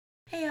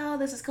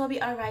This is Colby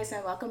Rice,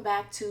 and welcome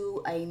back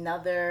to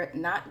another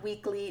not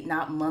weekly,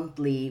 not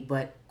monthly,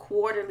 but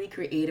quarterly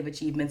creative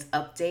achievements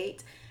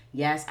update.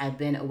 Yes, I've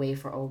been away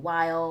for a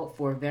while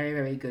for a very,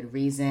 very good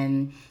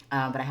reason,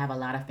 but I have a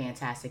lot of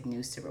fantastic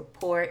news to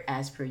report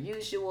as per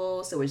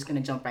usual. So we're just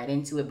going to jump right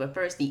into it. But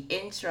first, the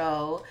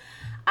intro.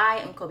 I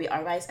am Colby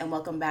Rice, and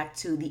welcome back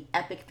to the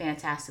epic,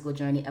 fantastical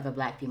journey of a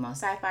Black female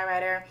sci-fi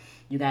writer.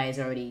 You guys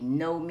already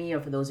know me,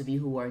 or for those of you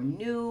who are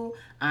new,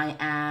 I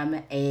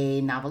am a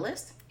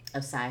novelist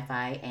of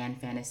sci-fi and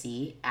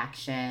fantasy,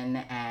 action,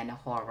 and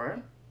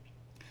horror.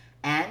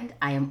 And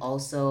I am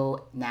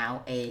also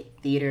now a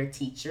theater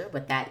teacher,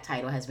 but that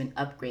title has been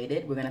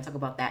upgraded. We're going to talk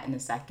about that in a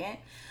second.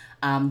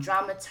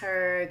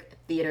 Dramaturg,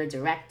 theater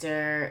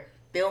director,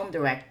 film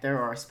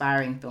director, or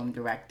aspiring film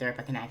director, if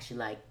I can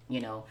actually,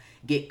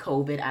 get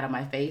COVID out of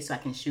my face so I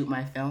can shoot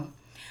my film,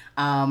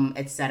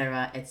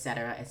 etc.,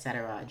 etc.,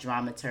 etc.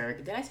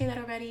 Dramaturg. Did I say that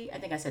already? I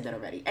think I said that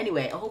already.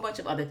 Anyway, a whole bunch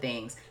of other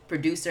things.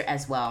 Producer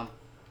as well.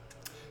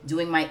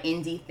 Doing my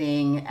indie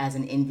thing as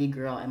an indie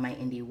girl in my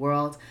indie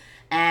world.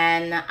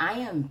 And I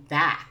am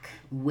back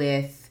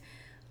with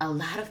a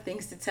lot of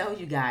things to tell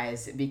you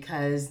guys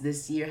because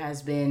this year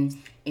has been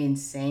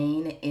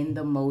insane in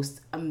the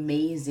most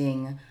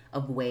amazing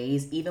of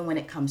ways, even when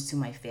it comes to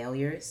my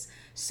failures.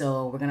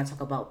 So we're going to talk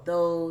about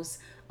those.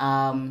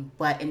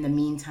 But in the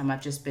meantime,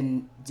 I've just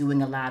been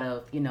doing a lot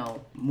of,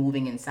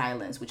 moving in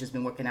silence, which has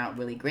been working out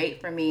really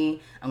great for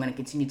me. I'm going to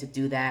continue to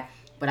do that.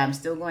 But I'm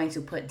still going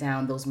to put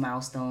down those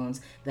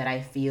milestones that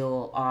I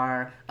feel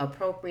are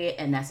appropriate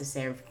and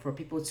necessary for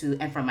people to,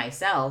 and for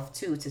myself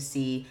too, to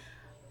see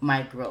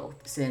my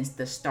growth since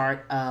the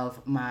start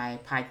of my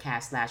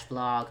podcast /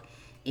 blog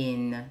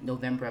in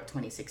November of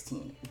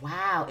 2016.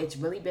 Wow, it's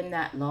really been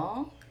that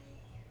long?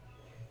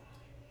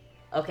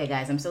 Okay,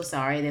 guys, I'm so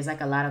sorry. There's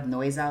a lot of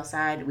noise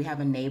outside. We have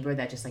a neighbor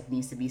that just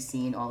needs to be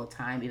seen all the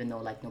time, even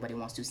though nobody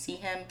wants to see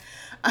him.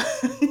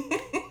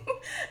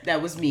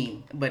 That was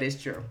mean, but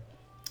it's true.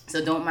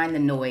 So don't mind the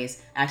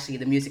noise. Actually,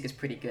 the music is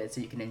pretty good, so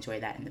you can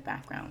enjoy that in the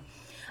background.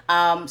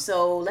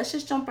 So let's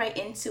just jump right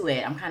into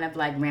it. I'm kind of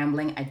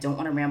rambling. I don't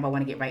want to ramble. I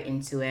want to get right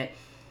into it.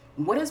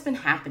 What has been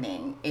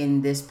happening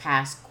in this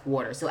past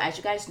quarter? So as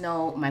you guys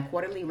know, my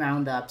quarterly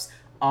roundups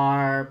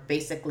are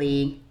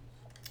basically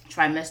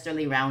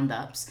trimesterly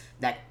roundups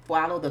that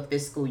follow the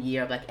fiscal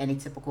year of any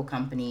typical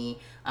company.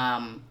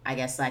 I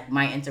guess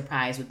my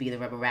enterprise would be the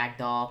rubber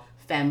ragdoll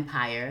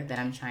Fempire that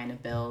I'm trying to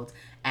build.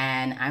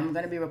 And I'm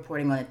going to be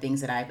reporting on the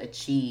things that I've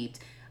achieved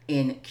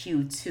in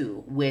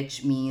Q2,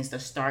 which means the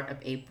start of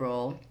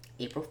April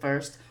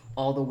 1st,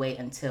 all the way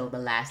until the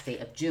last day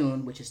of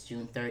June, which is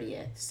June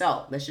 30th.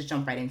 So let's just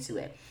jump right into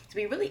it. To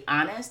be really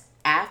honest,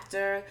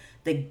 after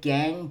the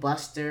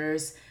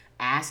gangbusters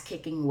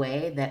ass-kicking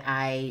way that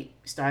I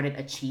started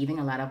achieving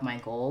a lot of my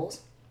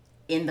goals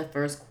in the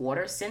first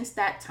quarter, since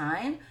that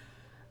time,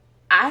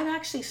 I've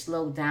actually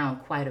slowed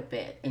down quite a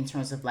bit in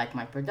terms of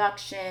my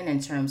production,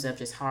 in terms of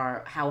just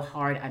how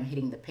hard I'm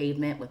hitting the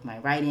pavement with my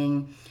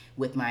writing,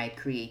 with my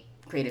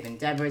creative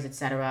endeavors,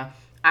 etc.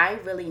 I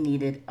really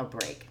needed a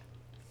break.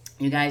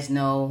 You guys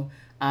know,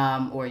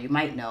 or you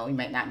might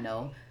not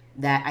know,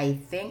 that I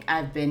think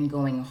I've been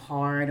going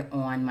hard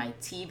on my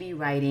TV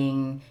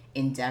writing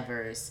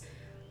endeavors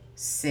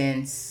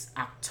since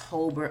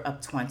October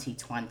of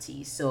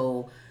 2020.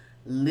 So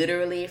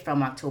literally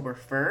from October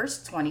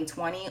 1st,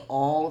 2020,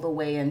 all the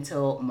way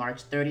until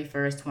March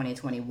 31st,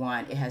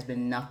 2021, it has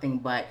been nothing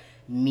but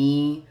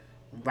me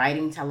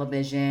writing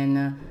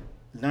television,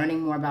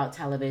 learning more about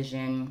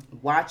television,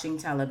 watching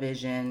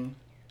television,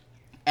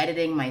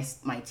 editing my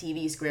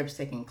TV scripts,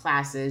 taking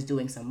classes,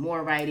 doing some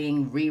more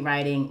writing,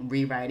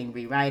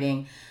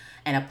 rewriting,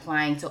 and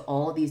applying to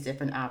all these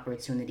different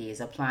opportunities,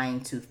 applying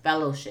to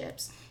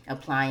fellowships,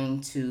 applying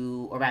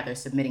to, or rather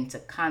submitting to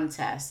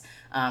contests,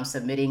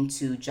 submitting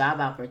to job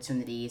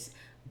opportunities,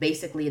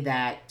 basically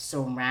that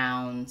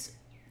surround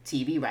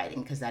TV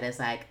writing, because that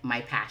is my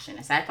passion.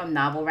 Aside from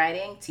novel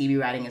writing, TV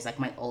writing is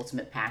my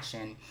ultimate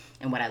passion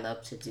and what I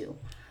love to do.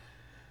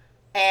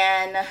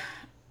 And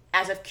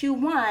as of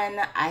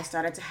Q1, I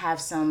started to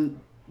have some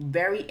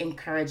very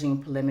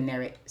encouraging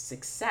preliminary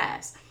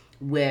success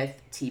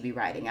with TV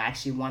writing. I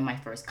actually won my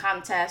first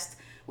contest,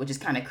 which is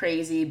kind of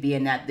crazy,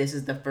 being that this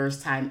is the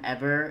first time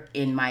ever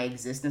in my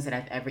existence that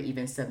I've ever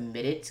even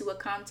submitted to a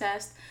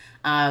contest,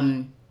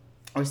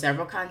 or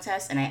several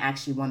contests, and I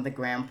actually won the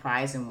grand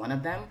prize in one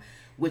of them,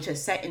 which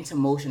has set into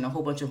motion a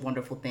whole bunch of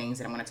wonderful things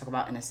that I'm going to talk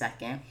about in a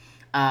second.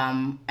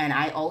 And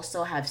I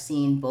also have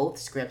seen both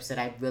scripts that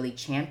I've really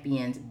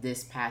championed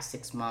this past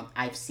 6 months.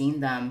 I've seen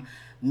them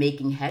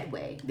making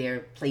headway.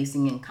 They're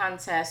placing in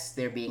contests,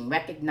 they're being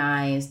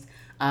recognized,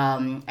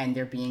 and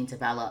they're being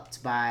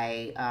developed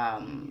by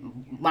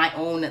my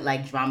own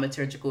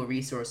dramaturgical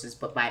resources,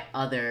 but by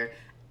other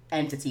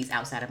entities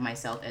outside of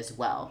myself as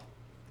well.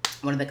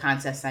 One of the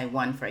contests I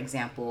won, for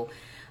example,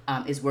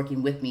 is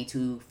working with me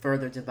to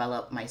further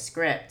develop my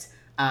script.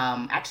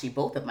 Actually,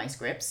 both of my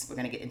scripts. We're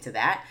going to get into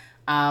that.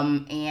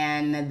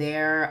 And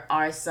there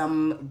are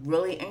some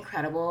really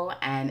incredible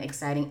and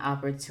exciting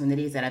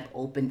opportunities that have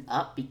opened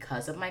up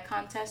because of my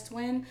contest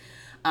win.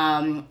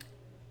 Um,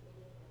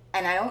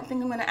 and I don't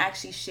think I'm going to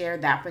actually share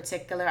that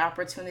particular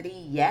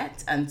opportunity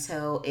yet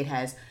until it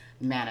has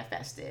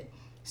manifested.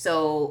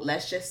 So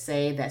let's just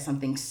say that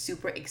something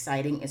super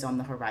exciting is on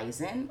the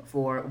horizon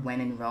for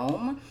When in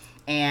Rome.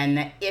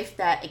 And if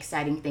that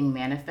exciting thing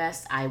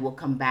manifests, I will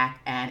come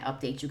back and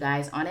update you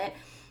guys on it.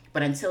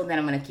 But until then,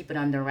 I'm going to keep it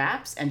under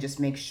wraps and just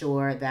make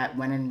sure that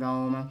When in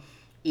Rome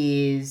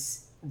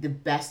is the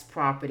best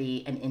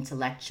property and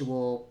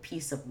intellectual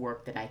piece of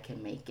work that I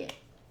can make it.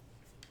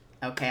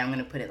 Okay, I'm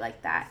going to put it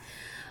like that.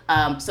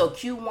 So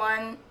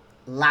Q1,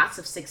 lots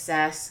of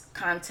success,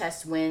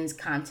 contest wins,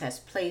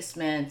 contest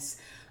placements,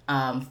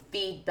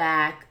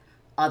 feedback,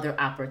 other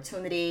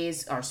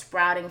opportunities are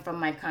sprouting from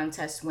my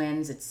contest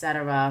wins,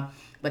 etc.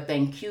 But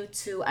then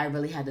Q2, I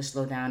really had to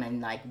slow down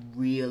and like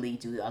really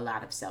do a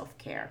lot of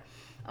self-care.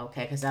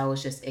 Okay, because I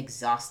was just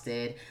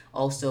exhausted.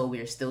 Also, we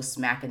were still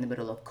smack in the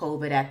middle of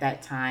COVID at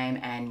that time,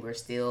 and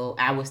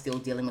I was still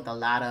dealing with a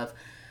lot of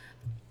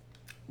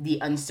the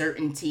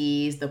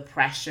uncertainties, the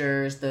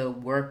pressures, the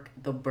work,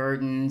 the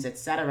burdens,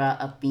 etc.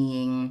 of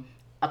being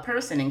a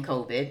person in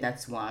COVID.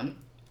 That's one.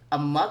 A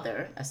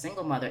mother, a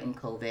single mother in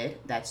COVID.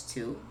 That's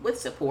two, with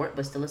support,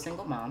 but still a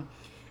single mom.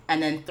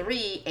 And then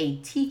three, a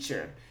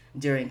teacher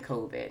during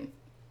COVID.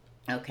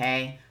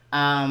 Okay.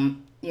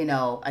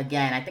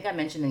 Again, I think I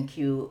mentioned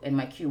in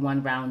my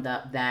Q1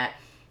 roundup that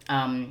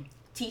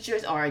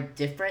teachers are a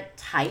different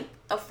type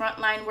of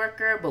frontline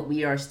worker, but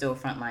we are still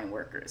frontline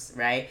workers,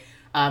 right?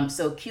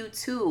 So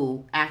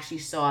Q2 actually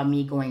saw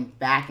me going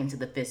back into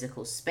the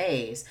physical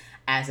space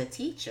as a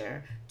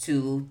teacher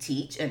to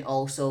teach and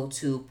also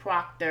to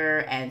proctor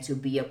and to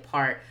be a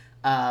part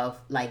of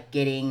like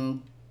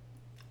getting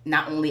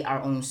not only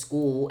our own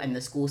school and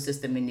the school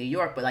system in New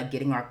York, but like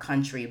getting our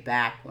country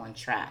back on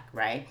track,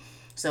 right?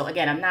 So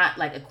again, I'm not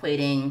like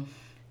equating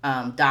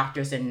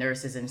doctors and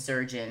nurses and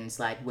surgeons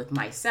like with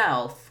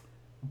myself,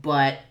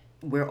 but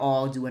we're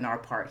all doing our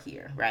part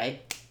here,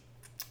 right?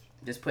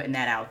 Just putting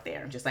that out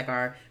there. Just like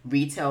our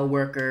retail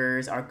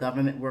workers, our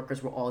government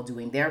workers were all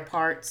doing their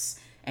parts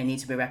and need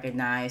to be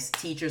recognized.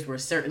 Teachers were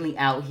certainly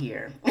out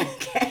here.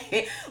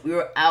 Okay. We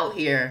were out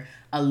here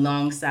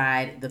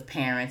alongside the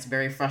parents,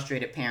 very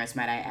frustrated parents,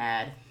 might I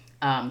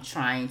add,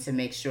 trying to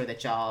make sure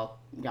that y'all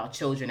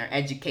children are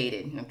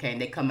educated. Okay.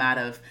 And they come out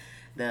of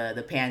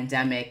the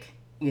pandemic,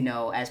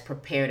 as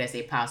prepared as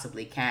they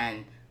possibly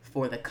can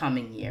for the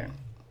coming year.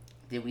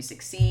 Did we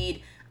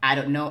succeed? I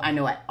don't know. I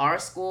know at our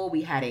school,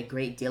 we had a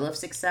great deal of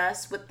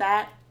success with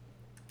that.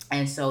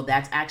 And so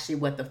that's actually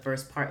what the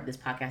first part of this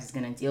podcast is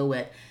going to deal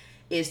with,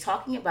 is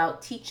talking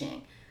about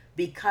teaching.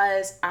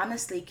 Because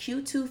honestly,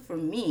 Q2 for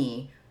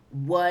me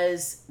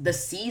was the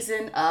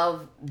season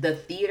of the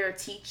theater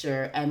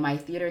teacher and my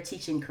theater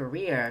teaching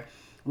career,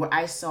 where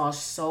I saw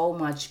so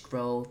much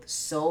growth,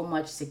 so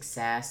much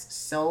success,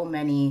 so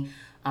many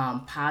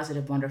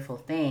positive, wonderful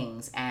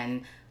things.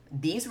 And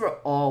these were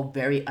all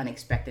very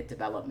unexpected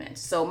developments.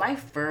 So my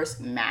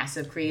first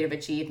massive creative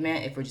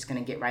achievement, if we're just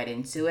going to get right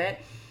into it,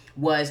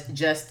 was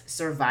just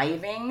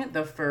surviving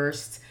the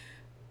first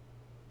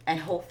and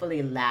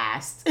hopefully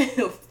last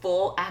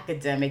full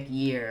academic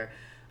year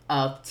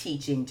of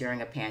teaching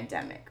during a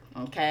pandemic.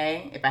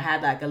 Okay, if I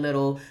had like a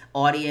little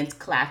audience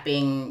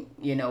clapping,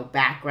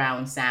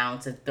 background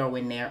sound to throw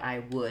in there, I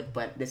would,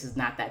 but this is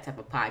not that type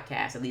of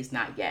podcast, at least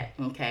not yet.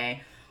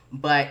 Okay.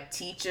 But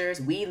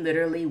teachers, we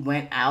literally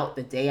went out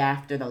the day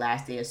after the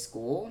last day of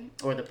school,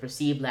 or the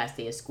perceived last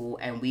day of school,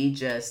 and we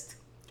just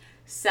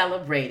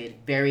celebrated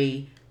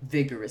very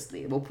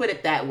vigorously. We'll put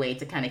it that way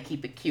to kind of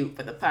keep it cute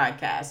for the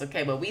podcast,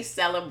 okay? But we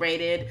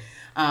celebrated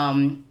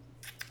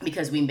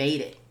because we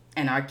made it,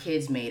 and our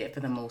kids made it for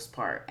the most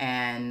part.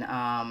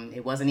 And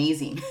it wasn't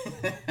easy.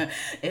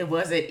 It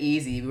wasn't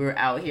easy. We were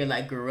out here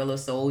like guerrilla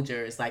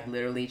soldiers, like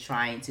literally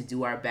trying to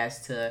do our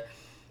best to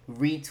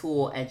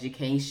retool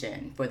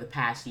education for the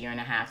past year and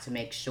a half to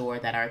make sure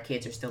that our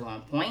kids are still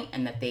on point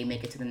and that they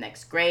make it to the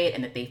next grade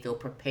and that they feel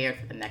prepared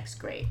for the next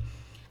grade.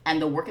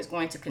 And the work is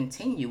going to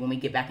continue when we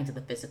get back into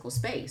the physical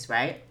space,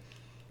 right?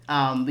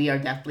 We are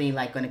definitely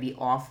like going to be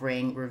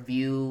offering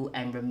review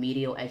and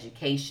remedial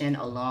education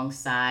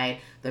alongside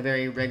the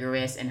very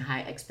rigorous and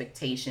high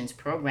expectations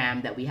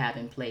program that we have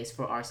in place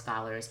for our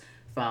scholars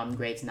from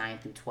grades 9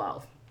 through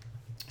 12.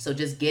 So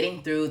just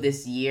getting through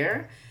this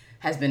year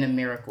has been a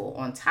miracle.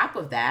 On top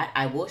of that,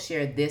 I will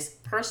share this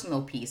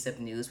personal piece of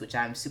news, which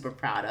I'm super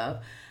proud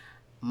of.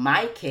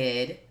 My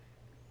kid,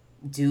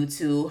 due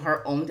to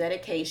her own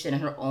dedication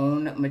and her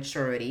own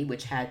maturity,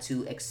 which had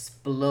to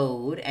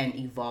explode and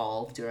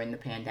evolve during the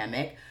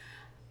pandemic,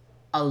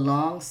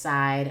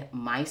 alongside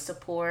my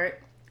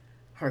support,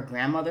 her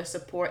grandmother's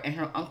support, and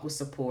her uncle's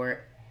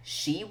support,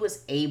 she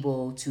was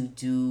able to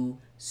do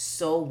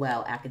so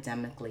well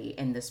academically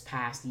in this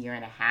past year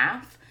and a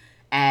half.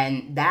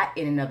 And that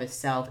in and of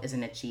itself is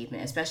an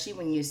achievement, especially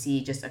when you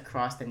see just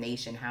across the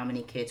nation how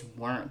many kids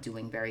weren't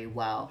doing very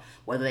well,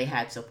 whether they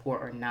had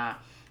support or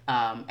not.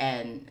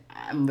 And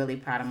I'm really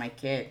proud of my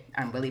kid.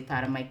 I'm really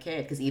proud of my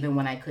kid because even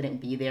when I couldn't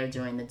be there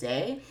during the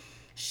day,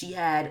 she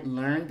had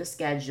learned the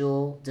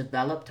schedule,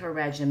 developed her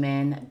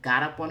regimen,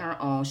 got up on her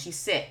own. She's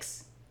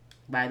 6,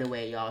 by the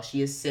way, y'all.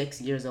 She is 6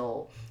 years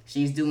old.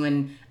 She's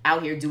doing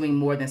out here doing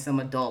more than some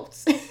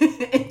adults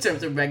in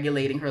terms of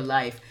regulating her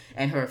life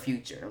and her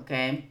future,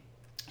 okay?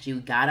 She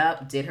got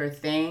up, did her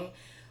thing,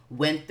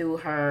 went through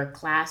her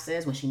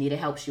classes. When she needed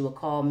help, she would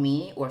call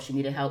me, or if she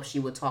needed help, she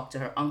would talk to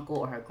her uncle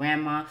or her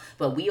grandma.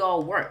 But we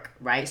all work,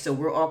 right? So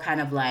we're all kind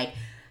of like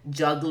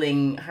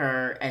juggling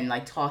her and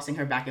like tossing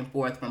her back and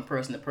forth from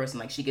person to person.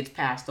 Like she gets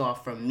passed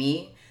off from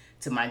me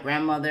to my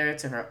grandmother,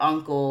 to her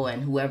uncle,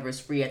 and whoever's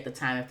free at the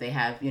time if they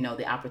have,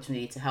 the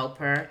opportunity to help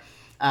her.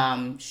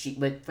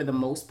 But for the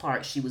most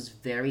part, she was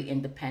very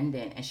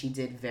independent and she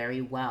did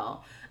very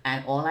well.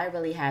 And all I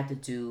really had to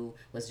do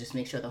was just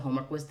make sure the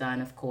homework was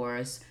done, of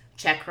course,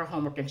 check her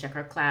homework and check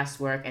her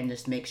classwork, and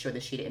just make sure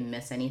that she didn't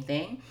miss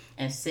anything,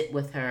 and sit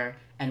with her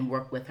and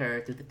work with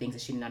her through the things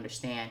that she didn't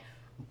understand.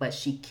 But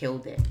she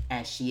killed it.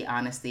 And she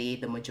honestly,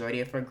 the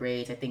majority of her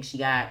grades, I think she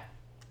has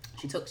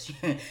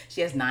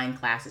 9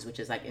 classes, which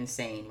is like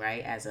insane,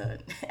 right? As a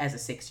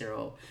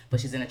 6-year-old, but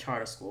she's in a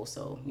charter school,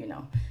 so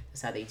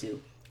that's how they do.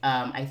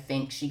 I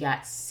think she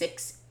got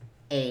 6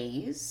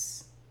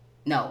 A's.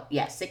 No,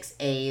 yeah, 6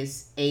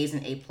 A's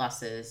and A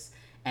pluses,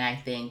 and I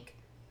think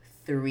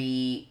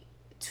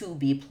 2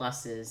 B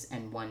pluses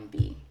and 1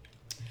 B.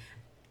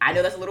 I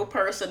know that's a little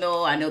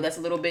personal. I know that's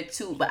a little bit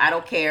too, but I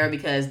don't care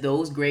because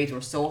those grades were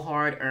so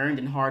hard earned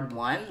and hard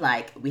won.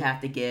 Like, we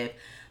have to give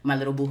my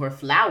little boo her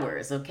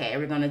flowers. Okay,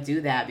 we're gonna do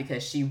that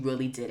because she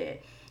really did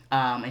it.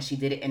 And she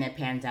did it in a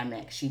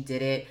pandemic. She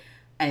did it,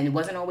 and it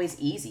wasn't always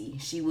easy.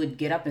 She would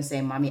get up and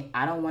say, "Mommy,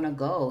 I don't want to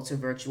go to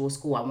virtual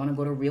school. I want to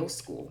go to real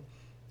school."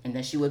 And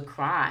then she would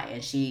cry,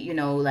 and she,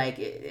 like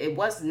it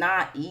was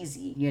not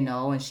easy,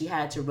 and she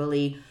had to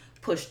really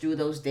push through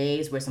those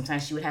days where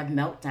sometimes she would have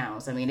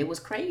meltdowns. I mean, it was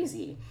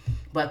crazy.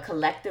 But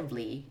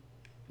collectively,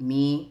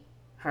 me,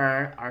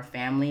 her, our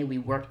family, we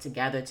worked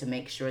together to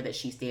make sure that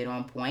she stayed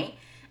on point.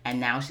 And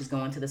now she's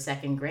going to the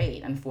 2nd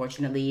grade.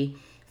 Unfortunately,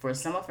 for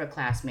some of her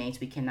classmates,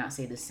 we cannot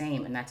say the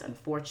same, and that's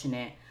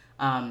unfortunate.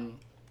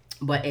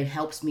 But it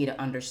helps me to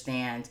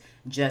understand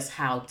just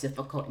how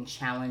difficult and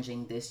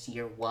challenging this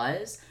year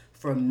was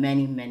for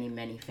many, many,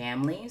 many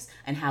families,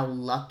 and how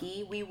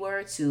lucky we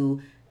were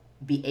to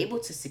be able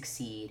to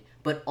succeed.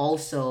 But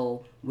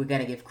also, we got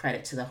to give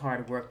credit to the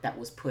hard work that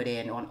was put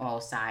in on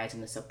all sides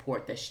and the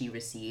support that she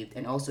received,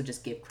 and also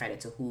just give credit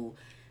to who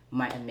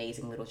my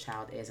amazing little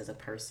child is as a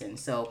person.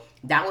 So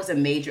that was a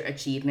major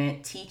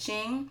achievement,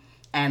 teaching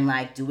and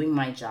like doing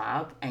my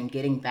job and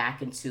getting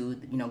back into,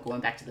 going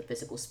back to the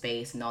physical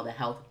space and all the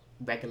health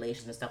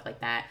regulations and stuff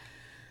like that.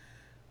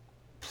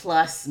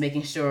 Plus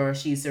making sure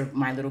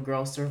my little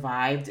girl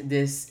survived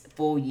this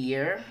full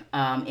year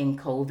in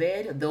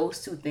COVID.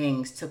 Those 2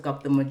 things took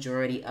up the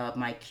majority of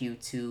my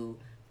Q2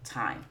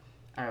 time.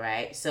 All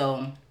right.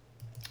 So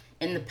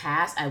in the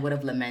past, I would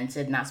have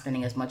lamented not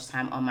spending as much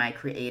time on my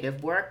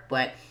creative work,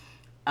 but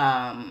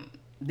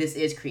this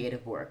is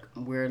creative work.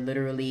 We're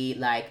literally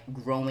like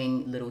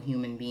growing little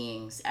human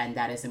beings, and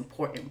that is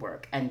important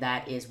work, and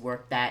that is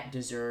work that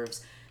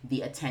deserves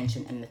the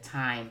attention and the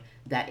time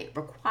that it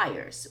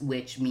requires,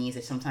 which means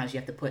that sometimes you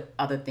have to put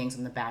other things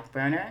on the back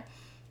burner,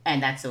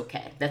 and that's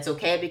okay. That's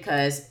okay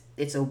because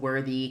it's a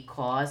worthy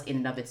cause in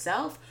and of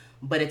itself,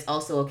 but it's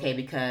also okay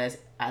because,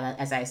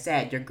 as I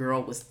said, your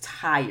girl was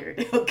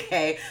tired,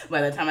 okay?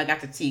 By the time I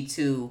got to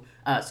Q2,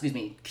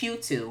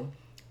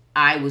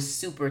 I was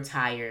super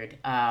tired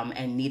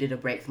and needed a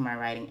break from my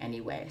writing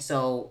anyway.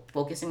 So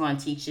focusing on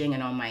teaching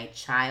and on my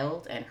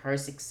child and her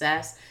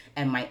success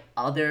and my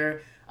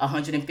other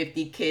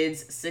 150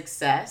 kids'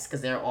 success,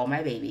 because they're all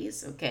my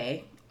babies,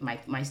 okay,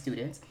 my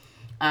students,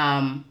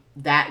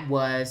 that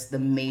was the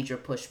major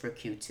push for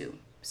Q2.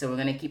 So we're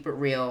going to keep it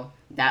real.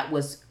 That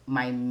was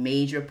my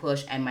major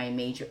push and my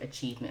major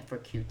achievement for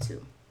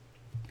Q2.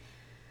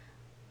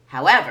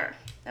 However,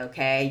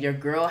 okay, your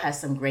girl has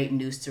some great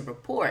news to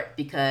report,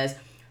 because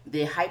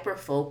the hyper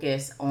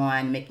focus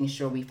on making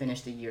sure we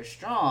finish the year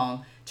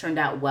strong turned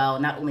out well,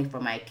 not only for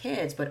my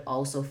kids, but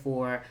also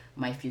for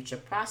my future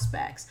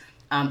prospects.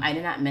 I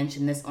did not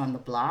mention this on the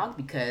blog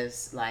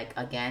because, like,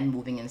 again,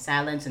 moving in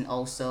silence, and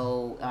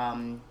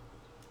also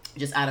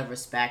just out of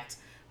respect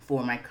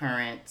for my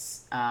current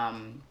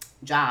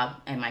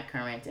job and my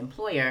current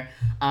employer,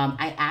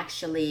 I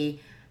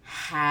actually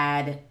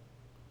had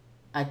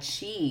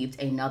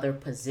achieved another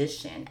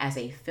position as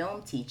a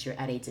film teacher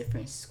at a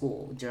different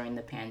school during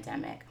the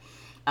pandemic.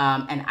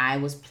 And I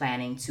was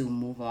planning to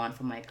move on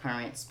from my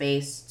current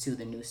space to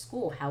the new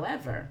school.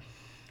 However,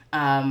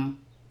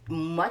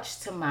 much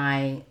to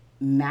my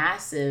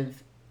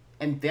massive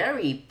and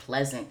very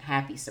pleasant,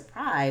 happy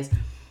surprise,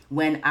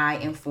 when I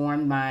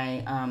informed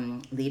my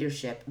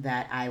leadership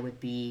that I would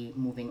be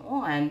moving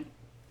on,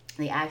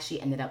 they actually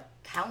ended up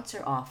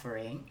counter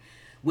offering,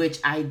 which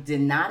I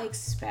did not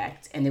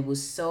expect. And it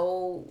was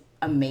so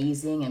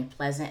amazing and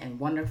pleasant and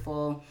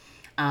wonderful.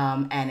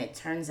 And it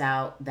turns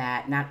out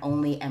that not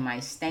only am I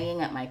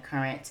staying at my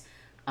current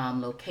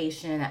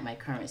location, at my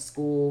current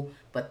school,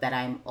 but that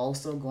I'm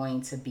also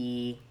going to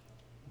be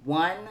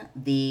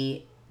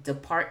the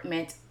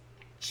department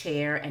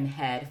chair and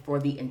head for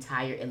the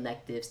entire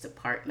electives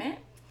department.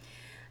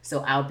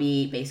 So I'll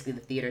be basically the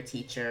theater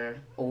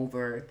teacher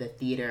over the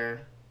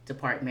theater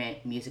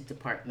department, music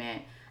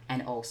department,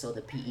 and also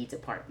the PE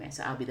department.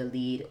 So I'll be the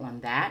lead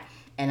on that.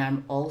 And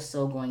I'm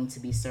also going to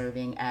be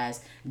serving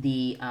as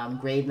the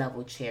grade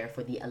level chair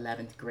for the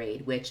 11th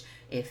grade, which,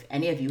 if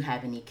any of you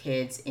have any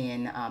kids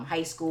in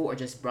high school, or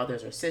just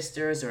brothers or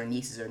sisters or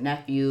nieces or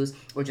nephews,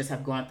 or just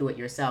have gone through it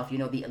yourself, you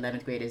know the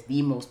 11th grade is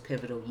the most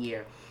pivotal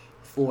year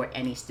for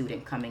any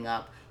student coming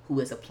up who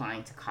is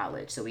applying to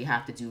college. So we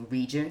have to do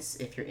regents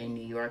if you're in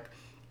New York.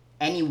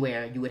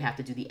 Anywhere you would have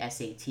to do the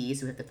SATs,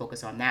 so we have to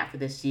focus on that for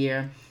this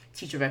year.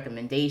 Teacher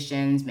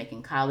recommendations,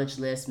 making college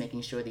lists,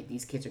 making sure that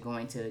these kids are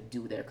going to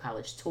do their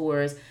college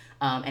tours.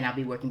 And I'll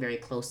be working very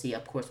closely,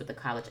 of course, with the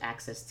college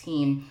access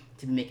team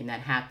to be making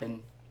that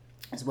happen,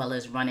 as well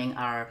as running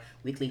our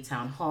weekly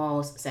town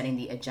halls, setting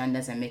the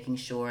agendas, and making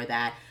sure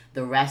that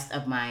the rest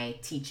of my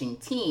teaching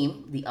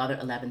team, the other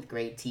 11th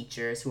grade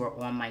teachers who are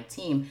on my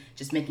team,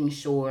 just making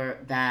sure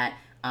that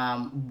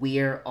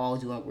we're all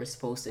doing what we're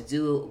supposed to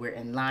do. We're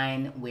in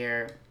line,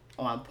 we're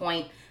on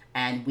point,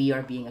 and we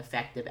are being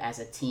effective as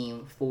a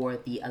team for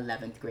the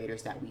 11th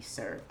graders that we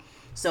serve.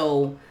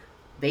 So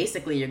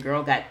basically, your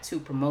girl got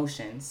 2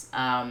 promotions,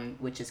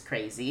 which is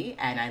crazy,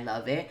 and I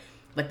love it.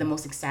 But the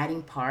most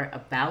exciting part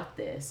about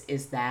this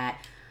is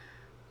that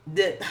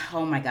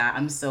oh my God,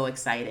 I'm so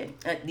excited.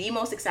 The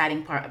most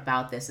exciting part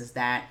about this is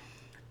that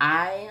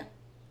I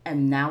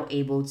am now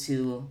able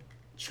to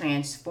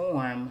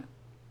transform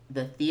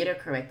the theater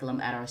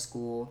curriculum at our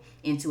school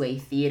into a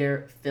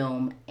theater,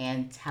 film,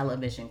 and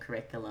television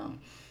curriculum,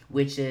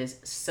 which is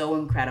so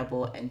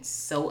incredible and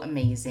so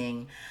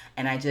amazing.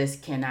 And I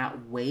just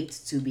cannot wait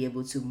to be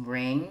able to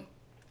bring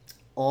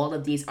all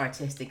of these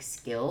artistic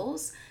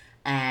skills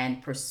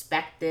and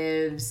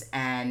perspectives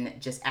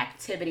and just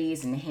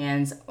activities and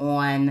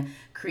hands-on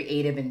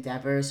creative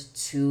endeavors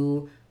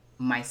to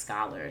my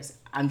scholars.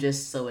 I'm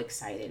just so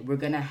excited. We're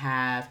gonna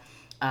have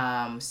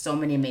so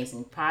many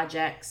amazing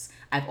projects.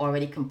 I've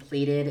already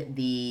completed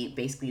the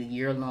basically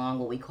year-long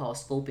what we call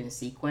scope and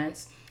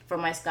sequence for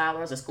my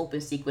scholars. A scope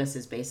and sequence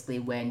is basically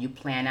when you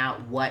plan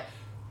out what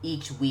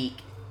each week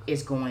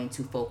is going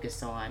to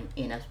focus on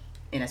in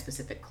a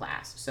specific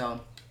class.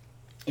 So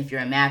if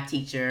you're a math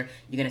teacher,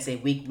 you're going to say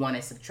week 1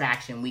 is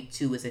subtraction, week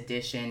 2 is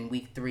addition,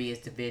 week 3 is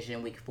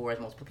division, week 4 is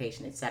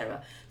multiplication,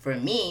 etc. For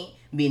me,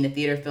 being the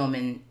theater, film,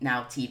 and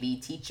now TV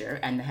teacher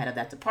and the head of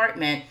that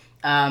department,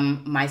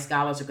 my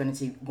scholars are going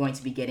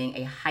to be getting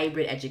a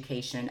hybrid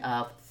education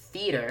of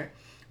theater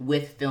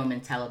with film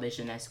and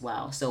television as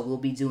well. So we'll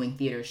be doing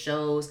theater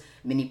shows,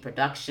 mini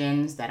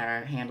productions that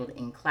are handled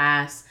in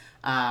class.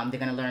 They're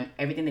going to learn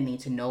everything they need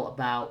to know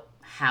about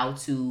how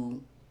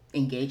to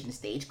engage in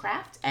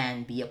stagecraft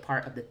and be a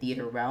part of the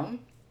theater realm,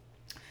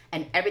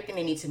 and everything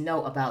they need to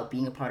know about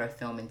being a part of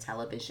film and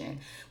television,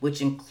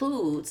 which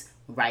includes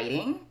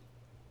writing,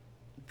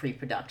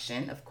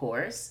 pre-production, of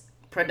course,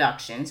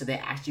 production. So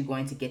they're actually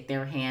going to get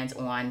their hands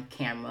on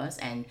cameras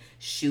and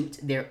shoot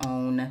their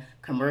own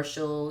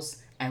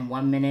commercials and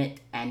 1-minute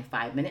and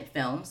 5-minute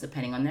films,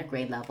 depending on their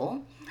grade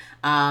level.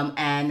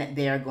 And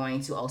they're going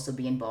to also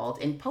be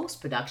involved in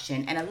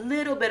post-production and a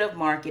little bit of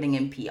marketing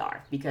and PR,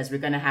 because we're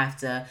going to have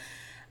to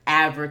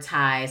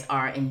advertise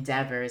our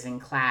endeavors in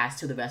class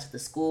to the rest of the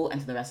school and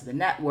to the rest of the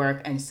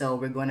network. And so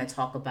we're going to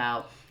talk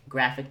about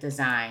graphic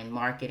design,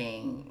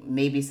 marketing,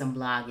 maybe some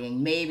blogging,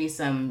 maybe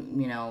some,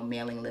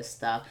 mailing list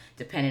stuff,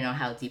 depending on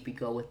how deep we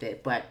go with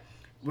it. But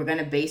we're going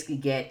to basically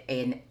get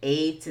an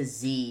A to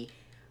Z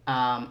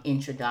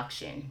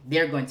introduction.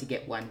 They're going to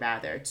get one,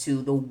 rather,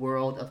 to the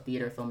world of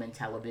theater, film, and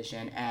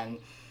television. And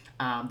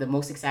the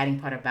most exciting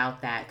part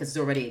about that, because it's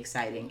already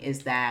exciting,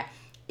 is that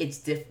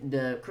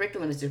the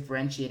curriculum is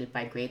differentiated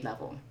by grade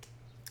level.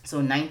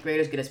 So 9th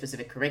graders get a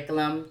specific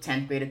curriculum,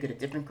 10th graders get a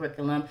different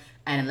curriculum,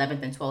 and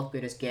 11th and 12th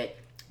graders get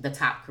the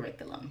top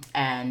curriculum.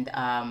 And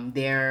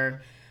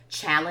their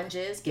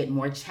challenges get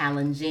more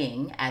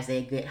challenging as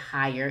they get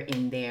higher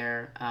in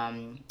their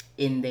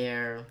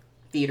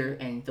theater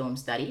and film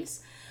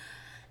studies.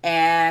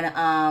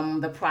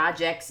 And the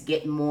projects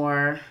get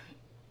more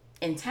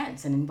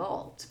intense and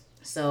involved.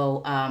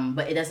 So,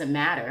 but it doesn't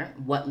matter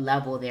what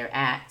level they're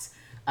at.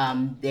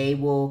 They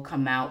will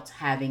come out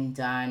having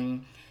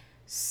done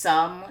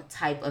some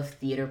type of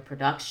theater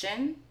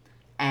production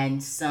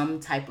and some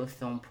type of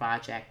film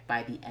project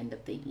by the end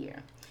of the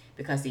year,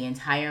 because the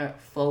entire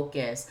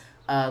focus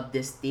of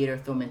this theater,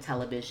 film, and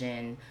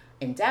television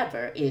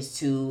endeavor is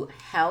to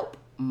help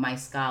my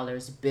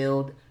scholars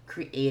build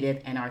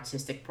creative and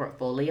artistic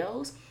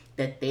portfolios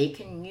that they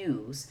can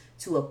use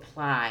to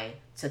apply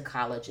to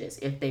colleges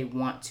if they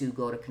want to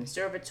go to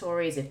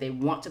conservatories, if they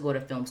want to go to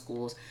film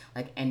schools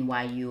like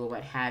NYU or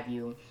what have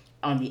you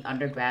on the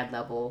undergrad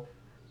level.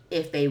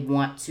 If they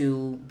want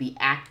to be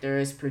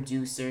actors,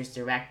 producers,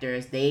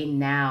 directors, they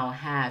now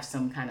have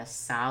some kind of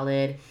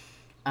solid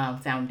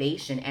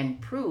foundation and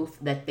proof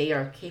that they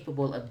are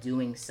capable of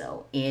doing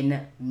so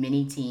in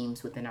many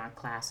teams within our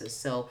classes.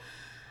 So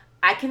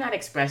I cannot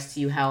express to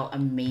you how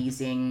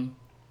amazing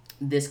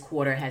this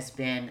quarter has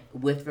been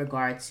with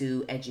regard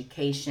to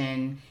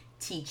education,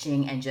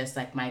 teaching, and just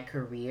like my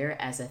career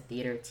as a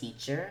theater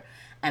teacher.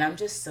 And I'm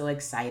just so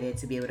excited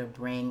to be able to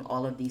bring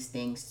all of these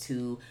things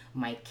to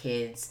my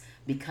kids,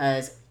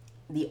 because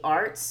the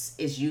arts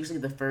is usually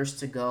the first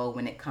to go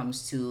when it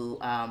comes to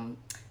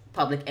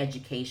public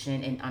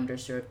education in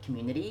underserved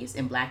communities,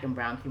 in Black and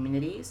brown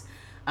communities,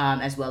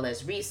 as well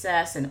as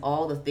recess and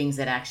all the things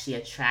that actually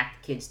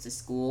attract kids to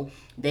school.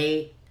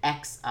 They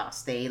X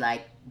us, they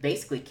like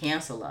basically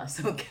cancel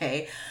us,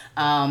 okay?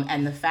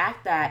 And the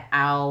fact that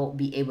I'll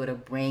be able to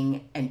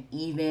bring an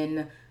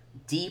even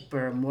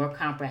deeper, more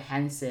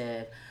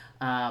comprehensive,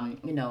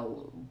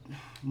 more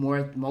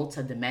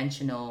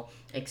multidimensional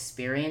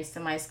experience to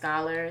my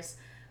scholars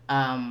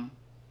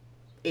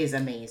is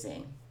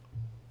amazing.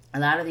 A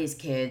lot of these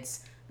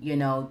kids,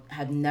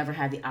 have never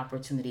had the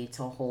opportunity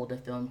to hold a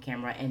film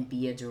camera and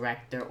be a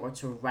director, or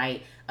to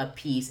write a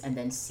piece and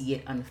then see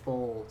it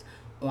unfold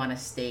on a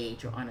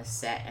stage or on a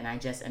set. And I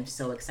just am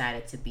so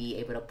excited to be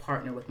able to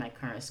partner with my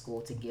current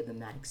school to give them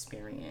that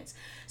experience.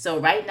 So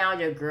right now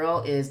your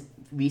girl is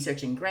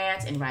researching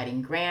grants and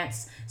writing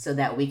grants so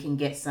that we can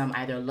get some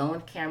either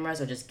loaned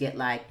cameras or just get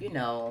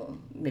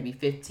maybe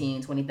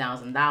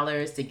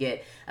 $15,000-$20,000 to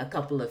get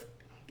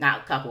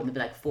maybe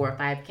like 4 or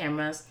 5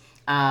 cameras,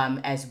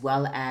 as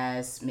well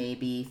as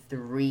maybe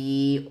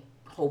 3,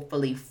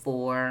 hopefully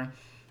 4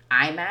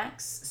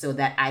 IMAX, so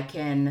that I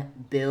can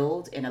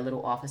build in a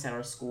little office at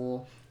our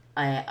school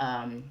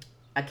a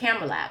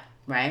camera lab,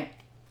 right?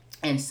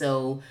 And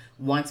so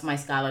once my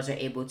scholars are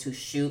able to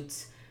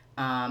shoot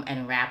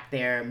and wrap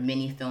their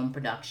mini film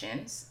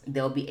productions,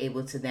 they'll be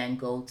able to then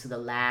go to the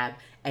lab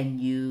and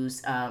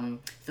use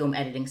film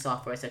editing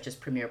software such as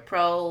Premiere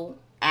Pro,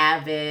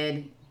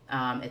 Avid,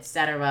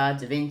 etc.,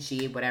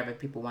 DaVinci, whatever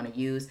people want to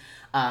use,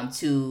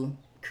 to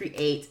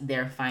create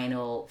their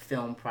final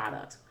film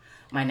product.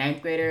 My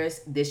 9th graders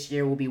this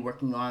year will be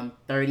working on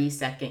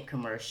 30-second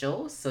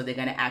commercials. So they're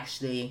going to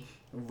actually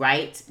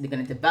they're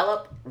going to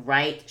develop,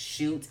 write,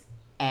 shoot,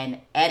 and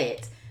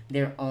edit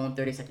their own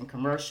 30-second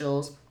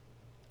commercials.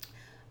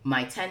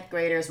 My 10th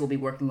graders will be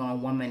working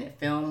on 1-minute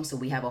films. So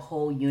we have a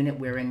whole unit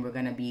wherein we're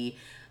going to be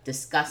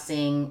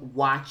discussing,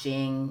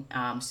 watching,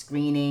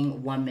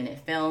 screening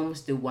 1-minute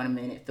films through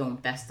 1-minute film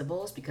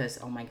festivals, because,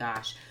 oh my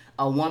gosh,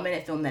 a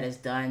 1-minute film that is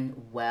done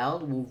well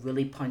will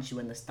really punch you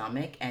in the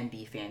stomach and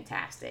be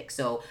fantastic.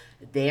 So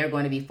they're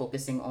going to be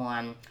focusing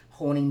on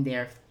honing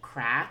their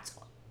craft,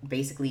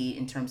 basically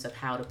in terms of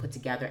how to put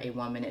together a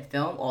 1-minute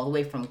film, all the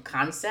way from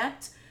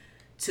concept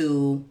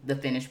to the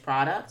finished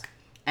product.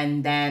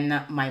 And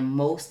then my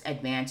most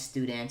advanced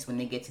students, when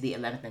they get to the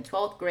 11th and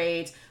 12th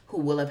grades, who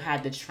will have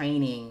had the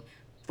training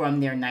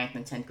from their 9th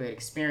and 10th grade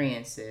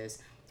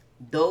experiences,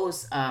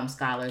 those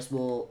scholars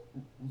will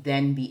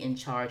then be in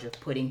charge of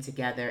putting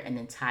together an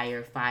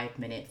entire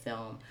 5-minute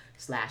film /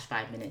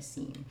 5-minute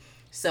scene.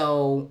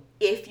 So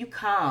if you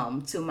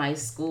come to my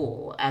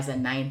school as a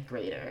 9th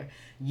grader,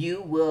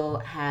 you will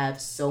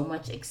have so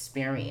much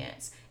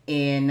experience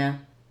in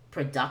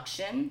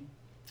production,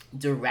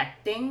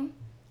 directing,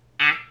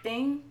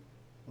 acting,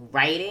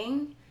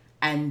 writing,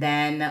 and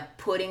then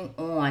putting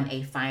on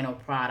a final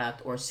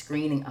product or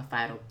screening a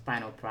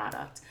final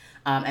product.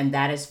 And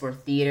that is for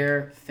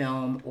theater,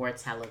 film, or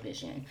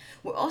television.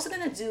 We're also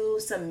going to do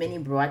some mini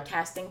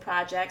broadcasting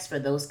projects for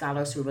those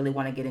scholars who really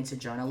want to get into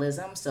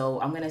journalism. So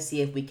I'm going to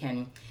see if we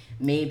can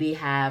maybe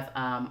have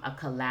a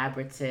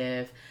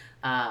collaborative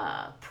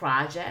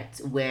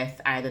project with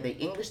either the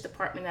English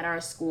department at our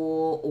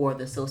school or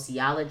the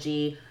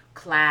sociology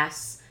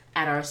class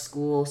at our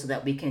school, so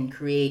that we can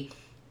create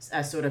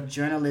a sort of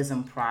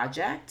journalism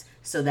project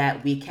so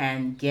that we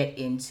can get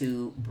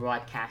into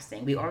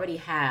broadcasting. We already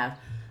have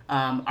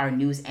our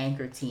news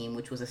anchor team,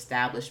 which was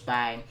established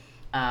by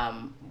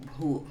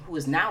who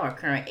is now our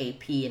current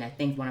AP and I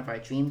think one of our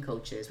dream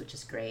coaches, which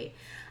is great.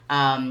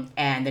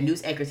 And the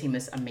news anchor team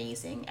is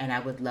amazing, and I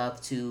would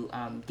love to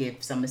give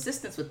some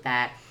assistance with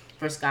that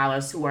for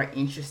scholars who are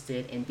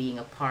interested in being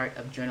a part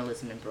of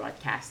journalism and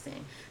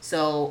broadcasting.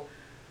 So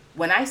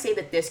when I say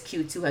that this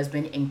Q2 has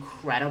been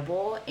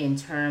incredible in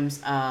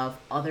terms of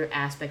other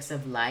aspects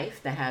of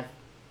life that have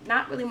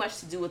not really much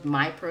to do with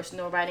my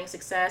personal writing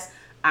success,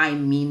 I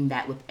mean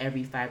that with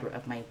every fiber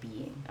of my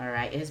being, all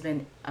right? It has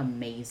been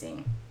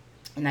amazing.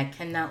 And I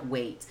cannot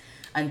wait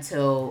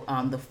until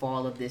the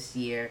fall of this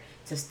year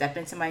to step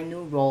into my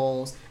new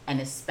roles, and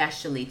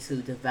especially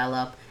to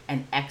develop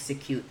and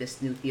execute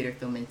this new theater,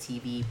 film, and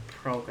TV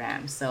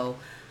program. So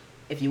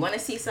if you want to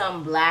see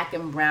some Black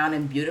and brown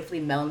and beautifully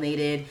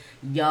melanated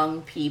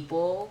young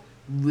people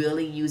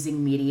really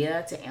using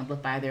media to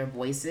amplify their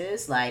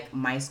voices, like,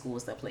 my school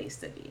is the place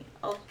to be,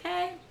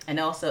 okay? And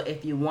also,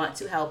 if you want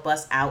to help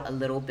us out a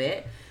little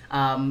bit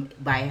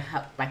by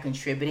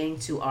contributing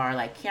to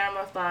our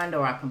camera fund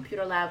or our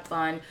computer lab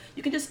fund,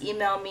 you can just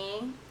email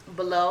me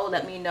below,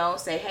 let me know,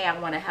 say, hey, I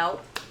want to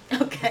help.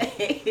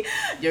 Okay.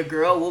 Your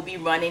girl will be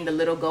running the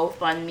little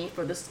GoFundMe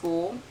for the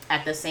school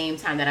at the same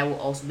time that I will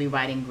also be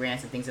writing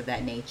grants and things of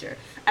that nature.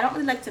 I don't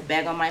really like to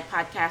beg on my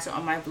podcast or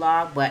on my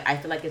vlog, but I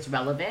feel like it's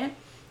relevant.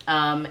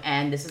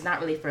 And this is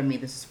not really for me,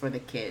 this is for the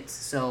kids.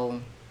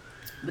 So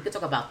we could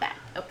talk about that,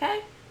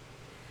 okay?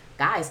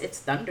 Guys,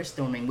 it's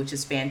thunderstorming, which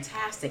is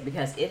fantastic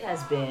because it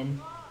has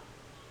been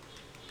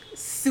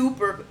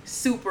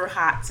super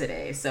hot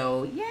today.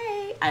 So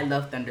yay, I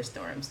love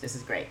thunderstorms. This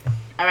is great.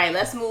 All right,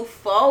 let's move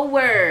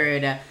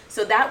forward.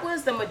 So that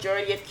was the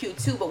majority of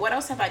Q2, but what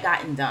else have I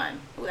gotten done?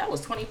 Oh, that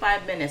was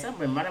 25 minutes. I've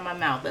been running my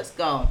mouth. Let's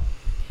go.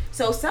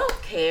 So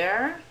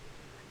self-care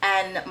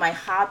and my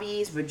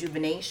hobbies,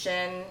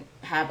 rejuvenation,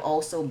 have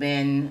also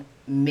been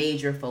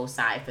major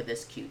foci for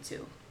this Q2.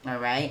 All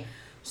right.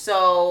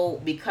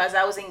 So because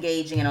I was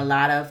engaging in a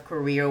lot of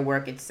career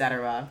work,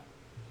 etc.,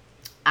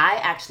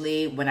 I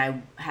actually, when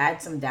I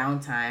had some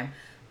downtime,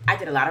 I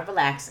did a lot of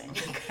relaxing,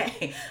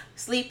 okay,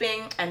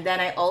 sleeping, and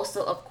then I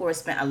also, of course,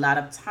 spent a lot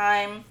of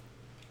time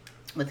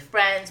with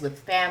friends, with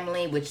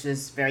family, which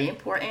is very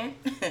important.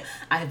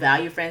 I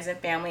value friends and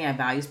family. I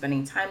value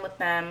spending time with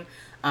them.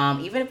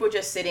 Even if we're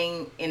just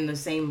sitting in the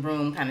same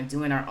room, kind of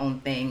doing our own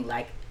thing,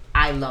 like,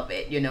 I love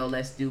it.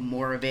 Let's do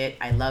more of it.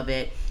 I love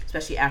it,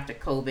 especially after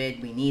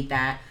COVID. We need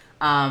that.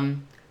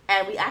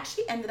 And we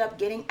actually ended up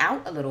getting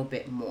out a little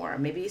bit more,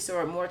 maybe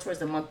sort of more towards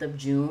the month of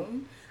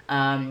June,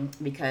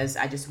 because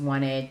I just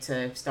wanted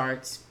to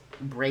start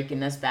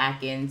breaking us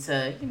back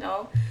into,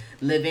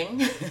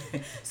 living.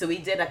 So we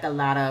did like a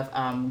lot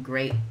of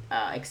great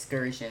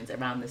excursions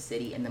around the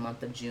city in the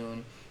month of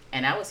June,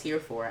 and I was here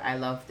for it. I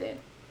loved it.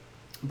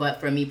 But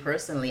for me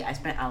personally, I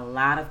spent a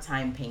lot of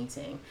time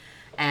painting.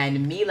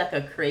 And me, like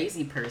a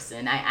crazy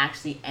person, I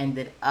actually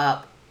ended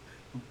up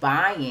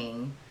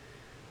buying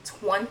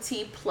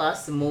 20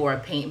 plus more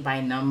paint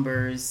by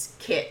numbers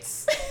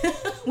kits,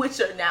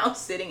 which are now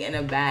sitting in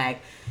a bag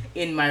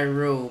in my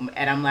room.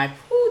 And I'm like,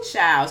 whoo,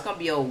 child, it's gonna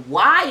be a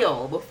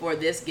while before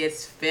this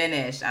gets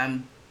finished.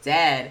 I'm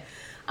dead.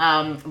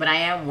 But I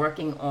am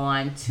working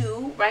on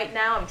 2 right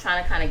now. I'm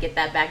trying to kind of get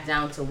that back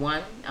down to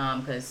 1,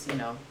 because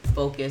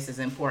focus is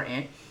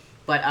important.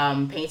 But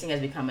painting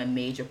has become a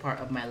major part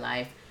of my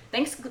life,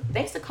 thanks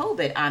to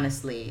COVID.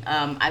 Honestly,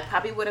 I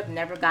probably would have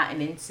never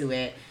gotten into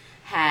it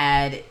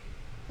had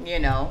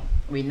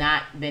we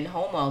not been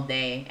home all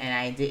day and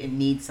I didn't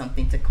need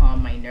something to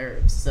calm my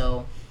nerves.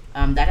 So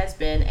that has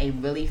been a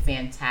really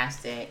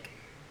fantastic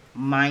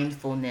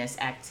mindfulness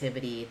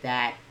activity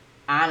that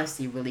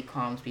honestly really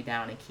calms me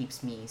down and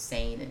keeps me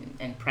sane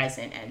and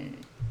present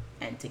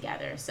and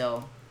together.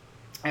 So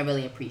I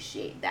really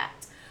appreciate that.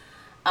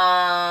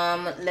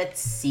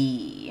 Let's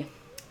see.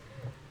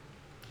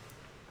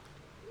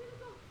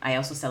 I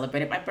also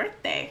celebrated my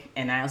birthday,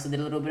 and I also did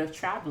a little bit of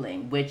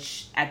traveling,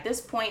 which at this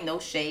point, no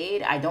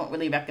shade, I don't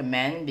really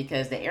recommend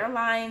because the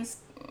airlines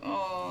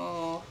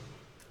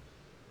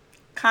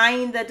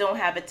kinda don't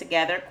have it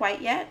together quite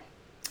yet.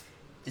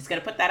 Just gonna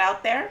put that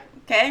out there,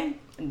 okay?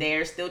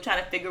 They're still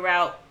trying to figure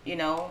out,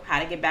 how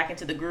to get back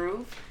into the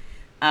groove.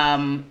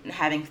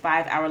 Having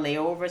 5-hour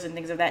layovers and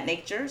things of that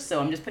nature.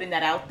 So I'm just putting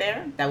that out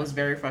there. That was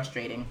very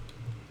frustrating.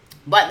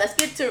 But let's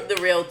get to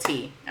the real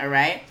tea, all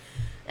right?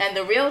 And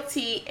the real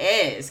tea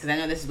is, because I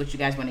know this is what you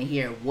guys want to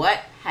hear, what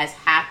has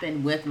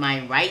happened with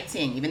my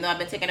writing. Even though I've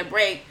been taking a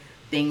break,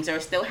 things are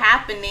still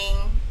happening.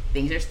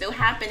 Things are still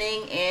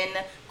happening in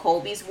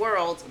Colby's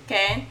world,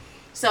 okay?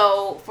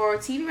 So for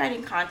TV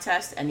writing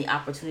contests and the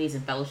opportunities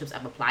and fellowships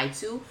I've applied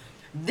to,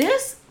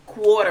 this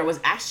quarter was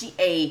actually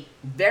a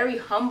very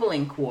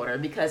humbling quarter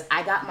because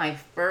I got my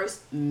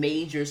first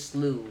major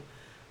slew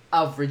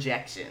of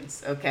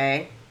rejections,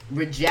 okay?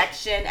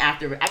 Rejection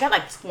after I got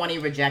like 20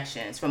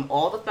 rejections from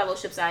all the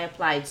fellowships I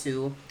applied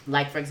to,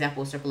 like for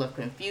example Circle of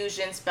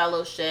Confusions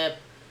fellowship.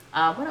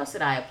 What else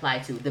did I apply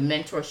to? The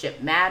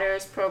Mentorship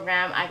Matters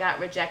program I got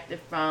rejected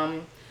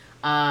from.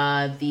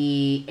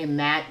 The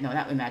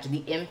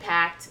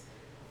Impact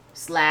 /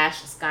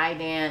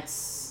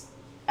 Skydance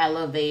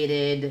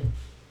elevated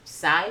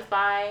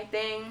sci-fi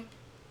thing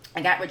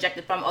I got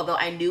rejected from, although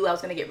I knew I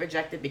was going to get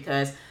rejected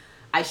because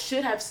I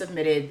should have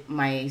submitted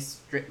my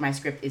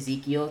script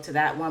EZEKIEL to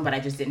that one, but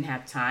I just didn't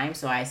have time,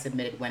 so I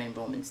submitted When in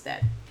Rome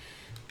instead,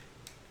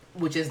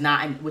 which is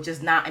not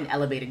an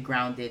elevated,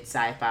 grounded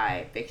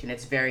sci-fi fiction.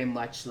 It's very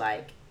much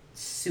like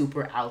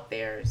super out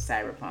there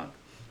cyberpunk,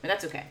 but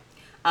that's okay.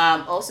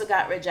 Also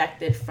got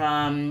rejected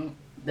from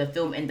the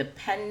Film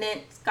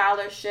Independent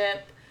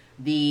Scholarship,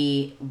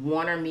 the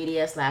Warner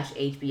Media /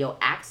 HBO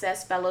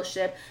Access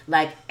Fellowship,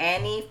 like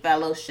any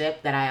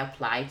fellowship that I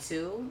applied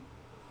to.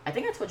 I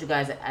think I told you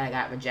guys that I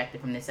got rejected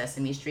from the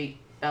Sesame Street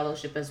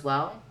Fellowship as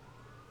well.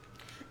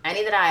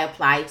 Any that I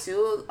applied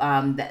to,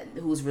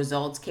 whose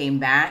results came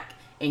back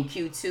in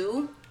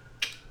Q2,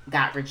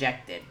 got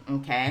rejected,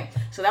 okay?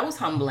 So that was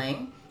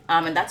humbling.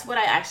 And that's what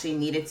I actually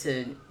needed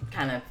to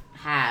kind of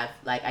have.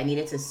 Like, I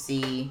needed to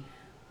see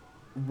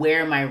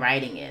where my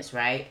writing is,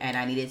 right? And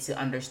I needed to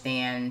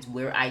understand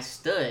where I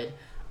stood.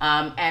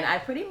 And I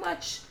pretty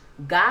much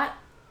got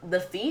the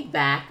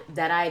feedback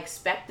that I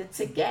expected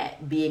to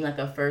get, being like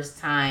a first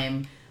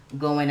time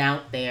going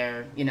out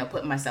there,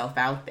 putting myself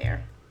out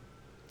there.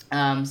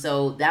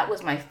 So that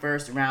was my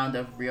first round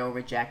of real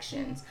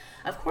rejections.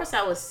 Of course,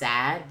 I was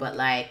sad, but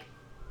like,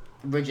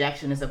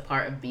 rejection is a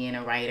part of being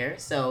a writer.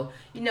 So,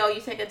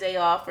 you take a day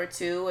off or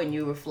two and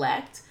you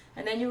reflect,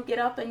 and then you get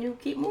up and you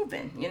keep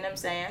moving. You know what I'm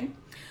saying?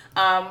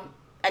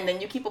 And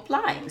then you keep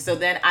applying. So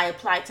then I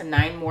applied to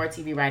 9 more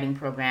TV writing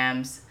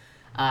programs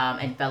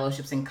and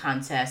fellowships and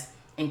contests,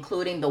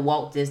 including the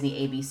Walt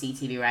Disney ABC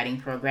TV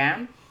writing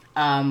program.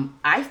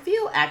 I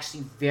feel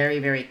actually very,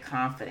 very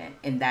confident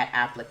in that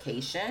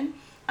application.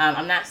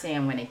 I'm not saying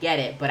I'm going to get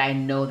it, but I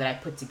know that I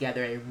put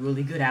together a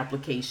really good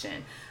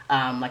application.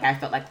 Like I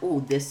felt like, oh,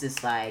 this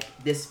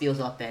feels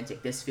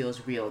authentic. This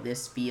feels real.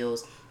 This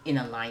feels in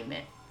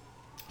alignment.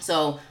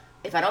 So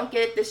if I don't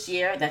get it this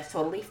year, that's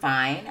totally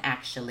fine,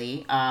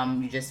 actually.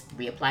 You just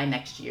reapply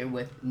next year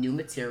with new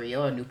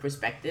material, a new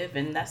perspective,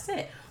 and that's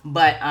it.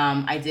 But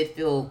I did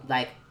feel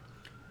like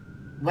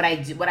what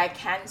I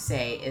can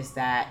say is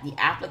that the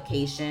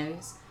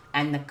applications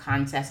and the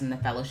contests and the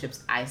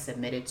fellowships I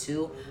submitted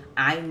to,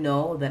 I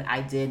know that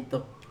I did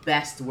the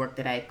best work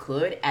that I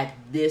could at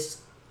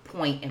this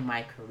point in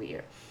my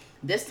career.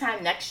 This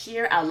time next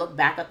year, I'll look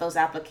back at those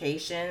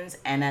applications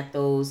and at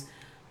those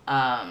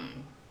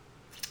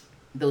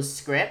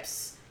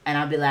scripts, and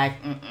I'll be like,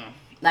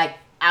 like,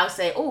 I'll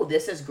say, oh,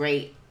 this is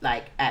great,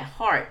 like, at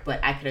heart,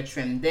 but I could have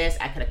trimmed this,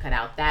 I could have cut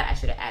out that, I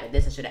should have added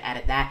this, I should have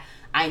added that.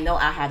 I know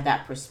I'll have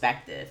that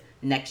perspective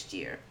next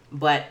year.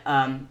 But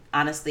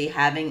honestly,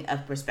 having a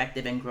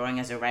perspective and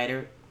growing as a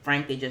writer,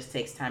 frankly, just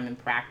takes time and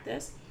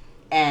practice.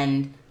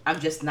 And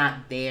I'm just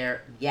not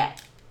there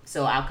yet.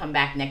 So I'll come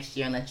back next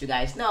year and let you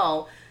guys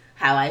know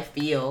how I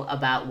feel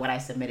about what I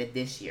submitted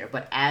this year.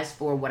 But as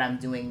for what I'm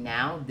doing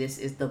now, this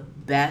is the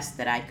best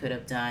that I could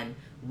have done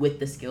with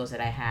the skills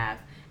that I have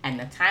and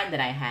the time that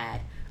I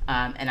had.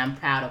 And I'm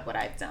proud of what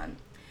I've done.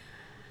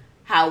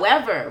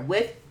 However,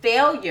 with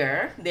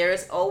failure, there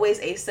is always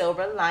a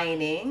silver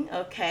lining,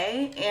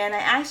 okay? And I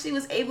actually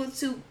was able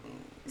to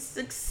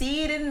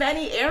succeed in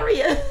many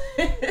areas.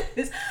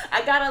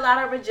 I got a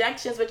lot of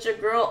rejections, but your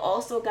girl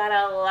also got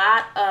a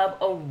lot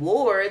of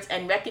awards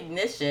and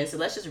recognition. So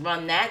let's just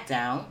run that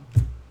down.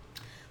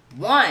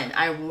 One,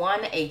 I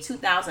won a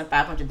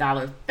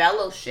 $2,500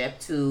 fellowship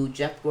to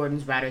Jeff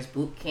Gordon's Writers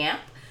Bootcamp.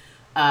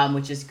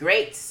 Which is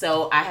great.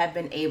 So I have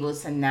been able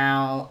to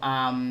now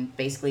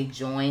basically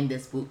join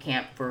this boot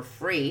camp for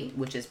free,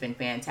 which has been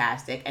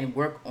fantastic, and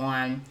work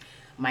on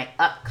my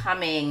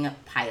upcoming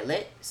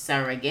pilot,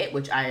 Surrogate,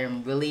 which I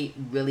am really,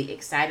 really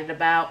excited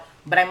about.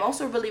 But I'm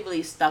also really,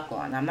 really stuck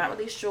on. I'm not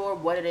really sure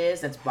what it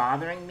is that's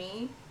bothering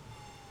me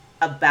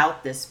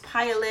about this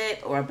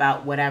pilot or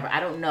about whatever.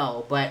 I don't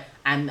know, but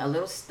I'm a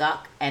little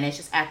stuck, and it's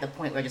just at the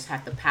point where I just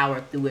have to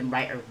power through and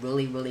write a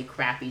really, really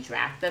crappy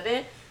draft of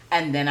it.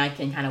 And then I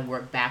can kind of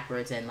work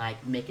backwards and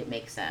like make it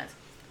make sense.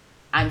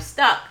 I'm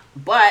stuck,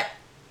 but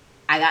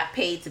I got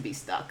paid to be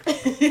stuck.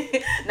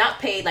 Not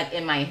paid like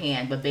in my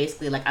hand, but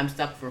basically like I'm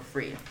stuck for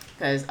free.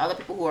 Because other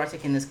people who are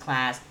taking this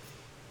class,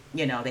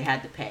 they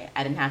had to pay.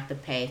 I didn't have to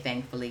pay,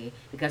 thankfully,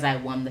 because I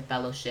won the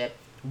fellowship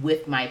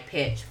with my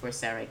pitch for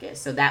Surrogate.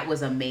 So that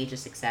was a major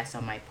success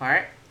on my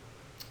part.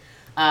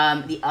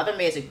 The other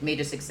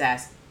major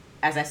success,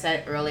 as I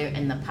said earlier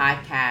in the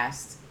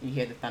podcast, you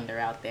hear the thunder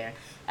out there.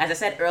 As I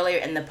said earlier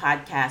in the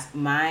podcast,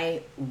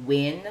 my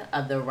win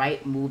of the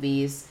Right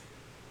Movies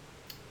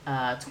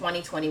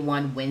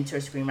 2021 Winter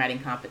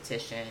Screenwriting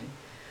Competition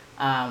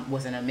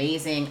was an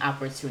amazing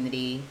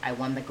opportunity. I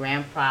won the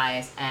grand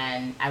prize,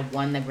 and I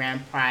won the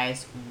grand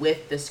prize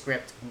with the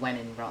script When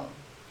in Rome.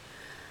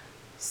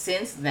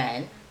 Since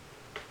then,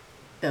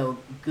 the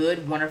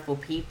good, wonderful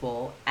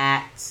people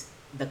at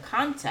the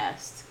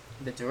contest,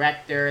 the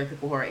director, the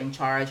people who are in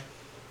charge,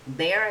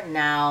 they are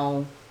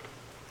now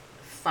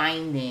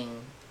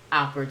finding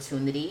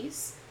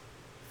opportunities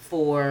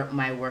for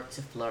my work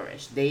to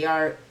flourish. They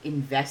are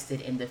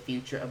invested in the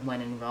future of When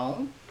in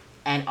Rome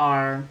and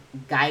are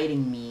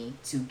guiding me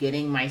to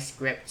getting my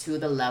script to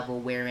the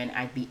level wherein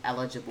I'd be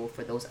eligible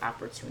for those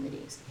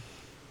opportunities.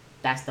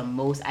 That's the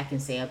most I can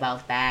say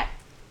about that.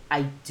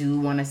 I do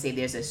want to say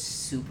there's a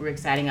super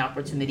exciting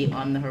opportunity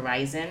on the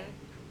horizon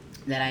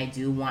that I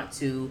do want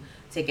to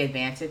take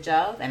advantage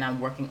of, and I'm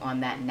working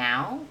on that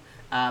now.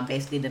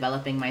 Basically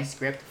developing my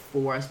script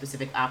for a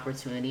specific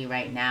opportunity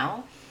right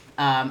now.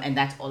 And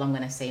that's all I'm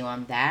going to say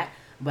on that.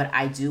 But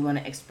I do want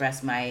to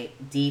express my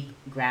deep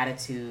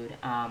gratitude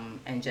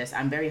and just,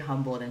 I'm very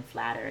humbled and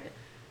flattered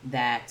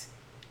that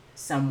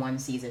someone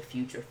sees a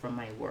future from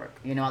my work.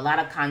 A lot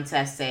of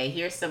contests say,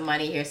 here's some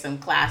money, here's some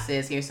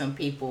classes, here's some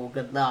people,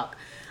 good luck.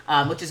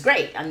 Which is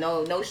great. I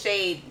know no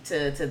shade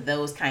to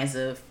those kinds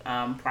of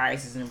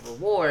prizes and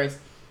rewards,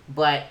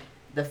 but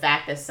the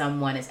fact that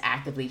someone is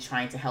actively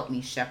trying to help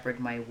me shepherd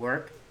my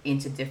work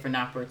into different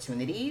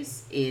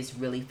opportunities is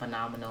really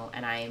phenomenal,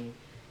 and I'm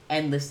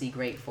endlessly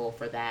grateful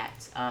for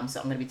that. So I'm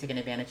going to be taking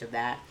advantage of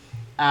that.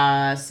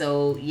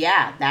 So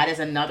yeah, that is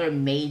another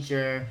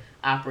major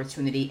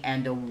opportunity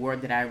and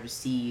award that I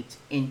received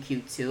in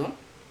Q2.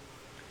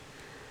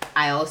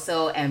 I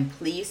also am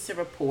pleased to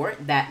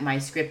report that my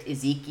script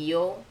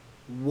Ezekiel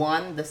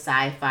won the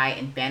Sci-Fi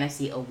and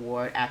Fantasy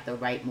Award at the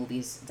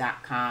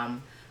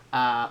WriteMovies.com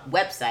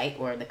website,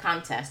 or the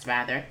contest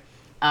rather.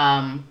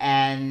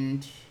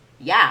 And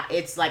yeah,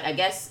 it's like, I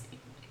guess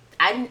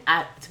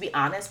to be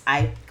honest,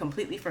 I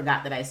completely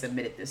forgot that I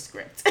submitted this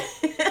script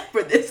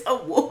for this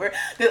award,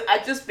 because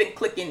I've just been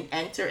clicking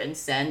enter and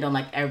send on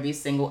like every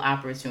single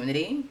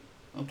opportunity.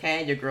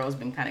 Okay, your girl's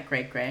been kind of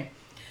cray-cray.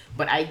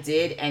 But I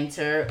did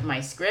enter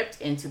my script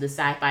into the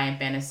Sci-Fi and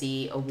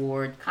Fantasy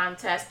Award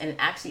contest, and it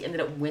actually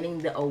ended up winning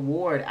the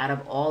award out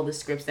of all the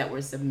scripts that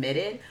were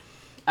submitted.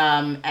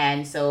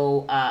 And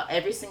so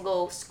every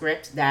single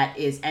script that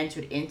is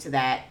entered into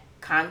that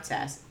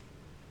contest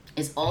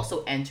is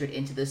also entered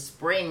into the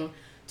Spring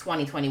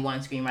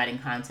 2021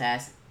 Screenwriting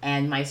Contest.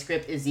 And my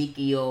script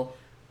Ezekiel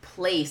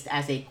placed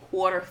as a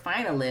quarter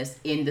finalist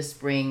in the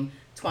Spring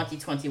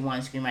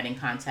 2021 Screenwriting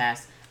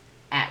Contest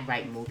at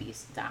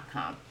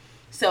WriteMovies.com.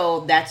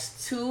 So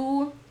that's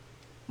 2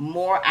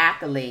 more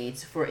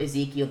accolades for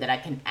Ezekiel that I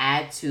can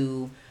add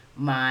to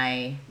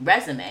my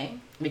resume,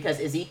 because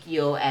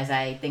Ezekiel, as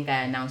I think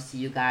I announced to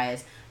you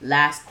guys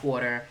last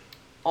quarter,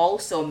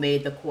 also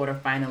made the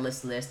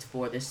quarterfinalist list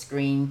for the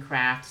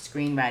Screencraft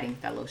Screenwriting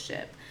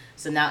Fellowship.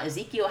 So now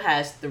Ezekiel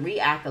has 3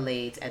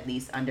 accolades at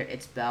least under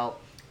its belt,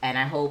 and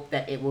I hope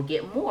that it will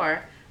get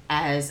more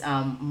as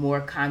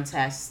more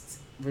contest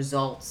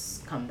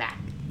results come back.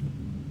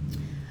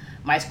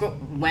 My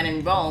script When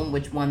in Rome,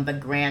 which won the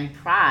grand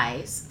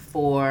prize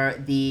for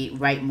the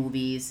Write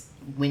Movies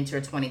Winter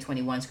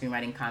 2021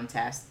 Screenwriting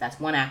Contest. That's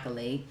 1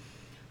 accolade.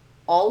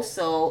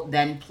 Also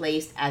then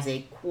placed as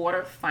a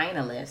quarter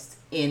finalist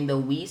in the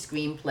We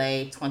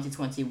Screenplay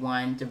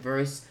 2021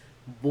 Diverse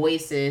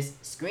Voices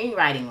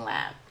Screenwriting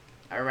Lab.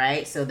 All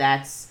right, so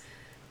that's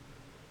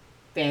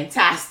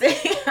fantastic.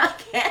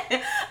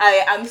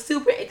 I'm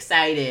super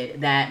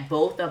excited that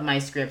both of my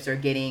scripts are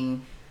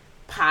getting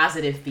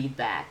positive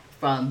feedback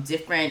from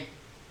different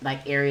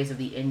like areas of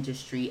the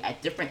industry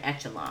at different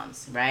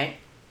echelons, right?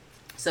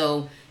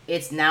 So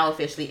it's now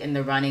officially in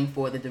the running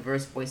for the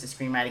Diverse Voices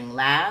Screenwriting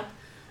Lab.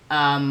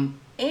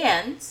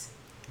 And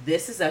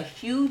this is a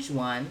huge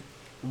one.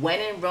 When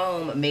in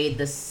Rome made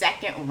the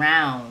 2nd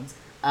round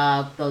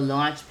of the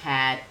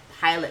Launchpad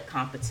pilot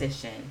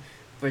competition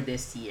for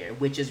this year,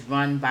 which is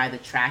run by the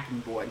Tracking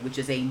Board, which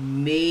is a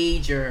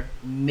major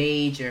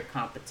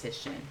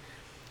competition.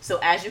 So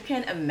as you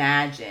can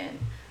imagine,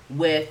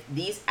 with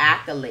these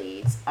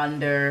accolades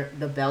under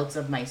the belts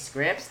of my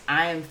scripts,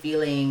 I am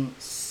feeling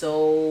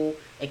so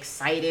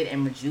excited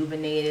and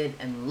rejuvenated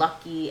and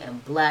lucky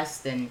and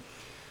blessed, and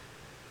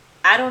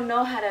I don't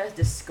know how to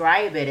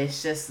describe it.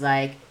 It's just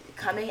like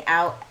coming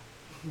out,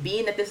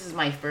 being that this is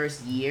my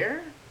first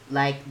year,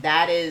 like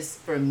that is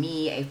for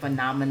me a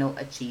phenomenal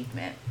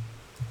achievement,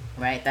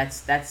 right?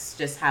 That's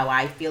just how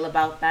I feel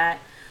about that.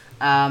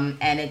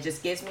 And it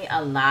just gives me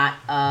a lot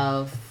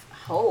of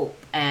hope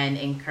and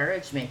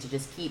encouragement to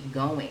just keep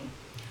going.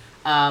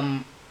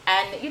 And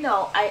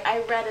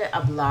I read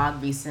a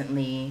blog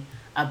recently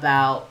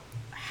about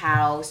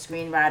how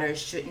screenwriters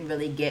shouldn't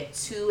really get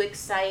too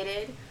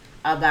excited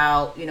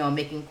about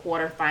making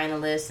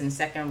quarterfinalists and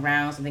 2nd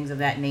rounds and things of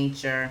that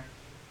nature.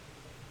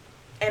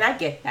 And I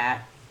get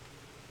that.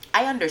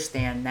 I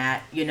understand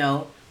that,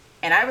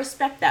 and I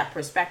respect that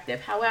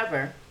perspective.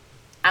 However,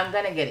 I'm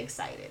gonna get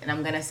excited and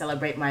I'm gonna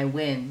celebrate my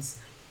wins,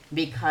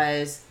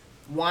 because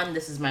 1,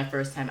 this is my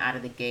first time out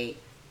of the gate.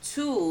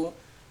 2,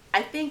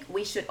 I think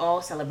we should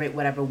all celebrate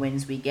whatever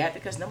wins we get,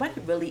 because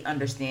nobody really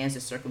understands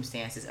the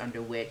circumstances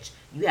under which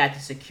you had to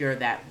secure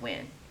that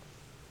win.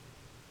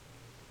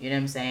 You know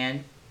what I'm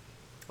saying?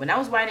 When I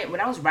was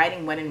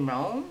writing When in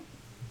Rome,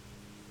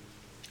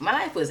 my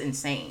life was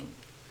insane.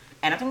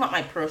 And I'm talking about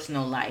my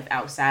personal life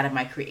outside of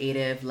my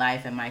creative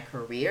life and my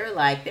career.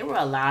 Like, there were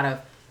a lot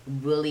of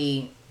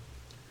really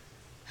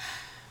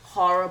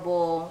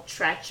horrible,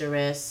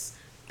 treacherous,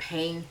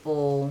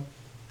 painful,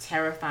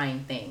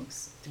 terrifying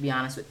things, to be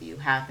honest with you,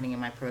 happening in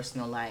my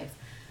personal life.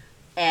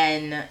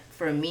 And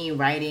for me,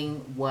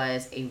 writing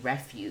was a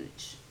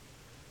refuge.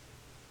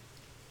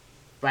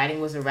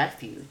 Writing was a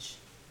refuge.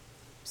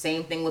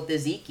 Same thing with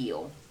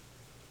Ezekiel.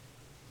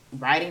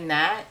 Writing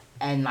that,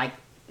 and like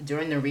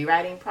during the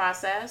rewriting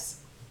process,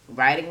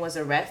 writing was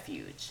a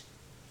refuge,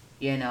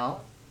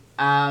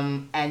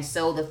 and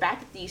so the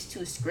fact that these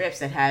 2 scripts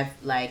that have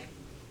like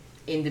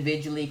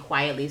individually,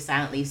 quietly,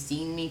 silently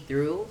seen me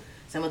through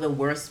some of the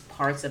worst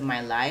parts of my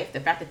life, the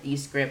fact that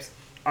these scripts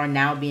are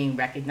now being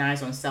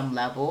recognized on some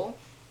level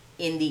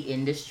in the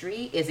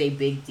industry is a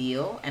big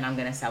deal, and I'm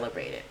going to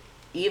celebrate it.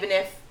 Even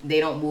if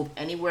they don't move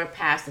anywhere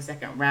past the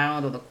 2nd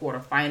round or the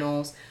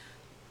quarterfinals,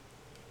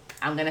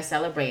 I'm going to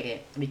celebrate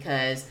it,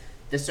 because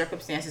the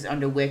circumstances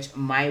under which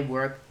my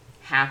work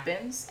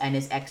happens and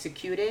is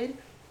executed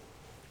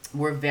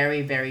were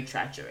very, very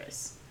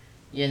treacherous,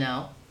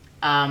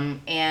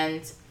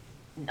 and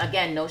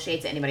again, no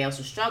shade to anybody else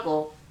who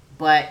struggle,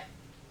 but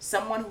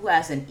someone who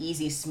has an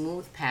easy,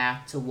 smooth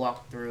path to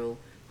walk through,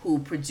 who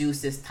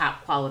produces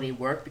top quality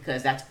work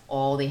because that's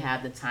all they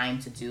have the time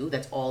to do,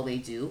 that's all they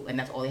do, and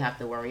that's all they have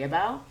to worry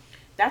about,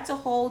 that's a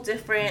whole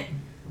different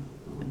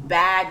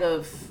bag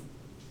of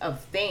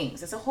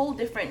things. It's a whole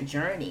different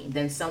journey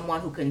than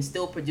someone who can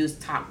still produce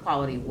top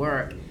quality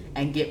work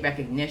and get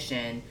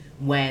recognition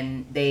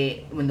when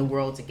the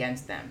world's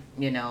against them,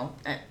 you know.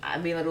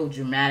 I'm being a little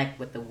dramatic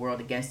with the world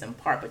against them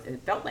part, but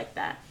it felt like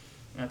that.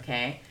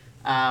 Okay.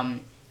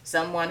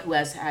 Someone who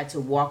has had to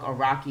walk a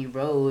rocky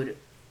road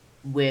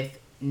with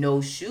no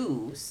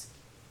shoes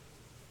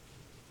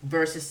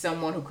versus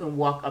someone who can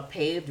walk a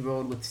paved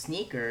road with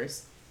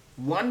sneakers,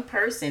 one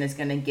person is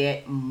going to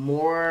get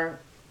more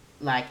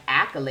like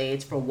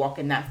accolades for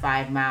walking that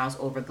 5 miles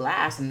over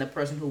glass than the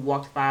person who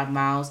walked 5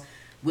 miles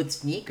with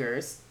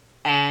sneakers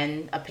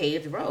and a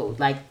paved road.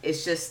 Like,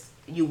 it's just,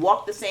 you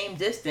walk the same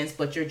distance,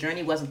 but your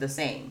journey wasn't the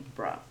same,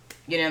 bro.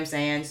 You know what I'm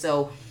saying?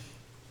 So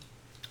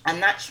I'm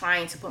not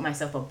trying to put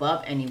myself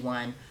above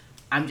anyone.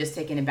 I'm just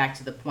taking it back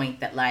to the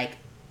point that, like,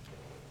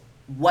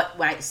 what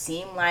might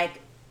seem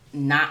like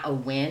not a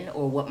win,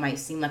 or what might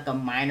seem like a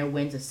minor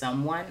win to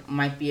someone,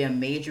 might be a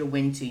major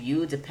win to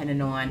you,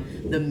 depending on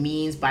the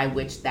means by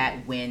which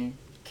that win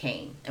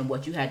came and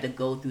what you had to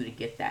go through to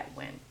get that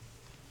win.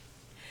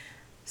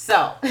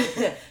 So,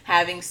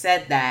 having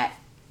said that,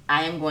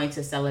 I am going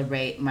to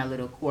celebrate my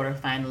little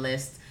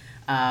quarterfinalist,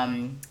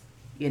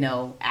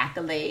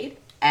 accolade.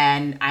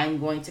 And I'm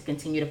going to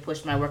continue to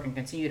push my work and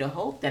continue to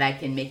hope that I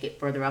can make it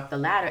further up the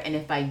ladder. And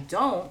if I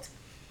don't,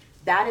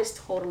 that is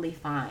totally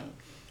fine.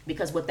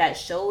 Because what that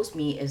shows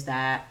me is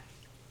that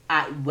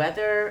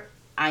whether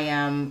I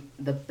am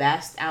the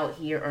best out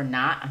here or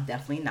not, I'm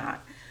definitely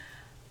not,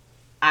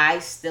 I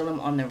still am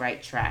on the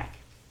right track.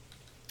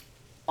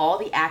 All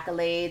the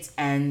accolades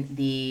and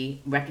the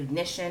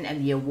recognition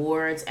and the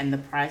awards and the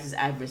prizes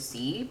I've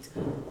received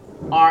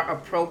are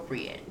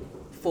appropriate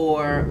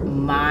for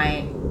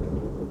my...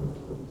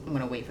 I'm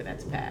going to wait for that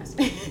to pass.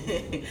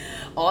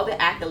 All the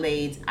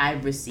accolades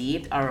I've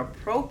received are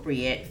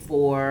appropriate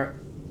for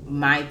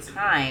my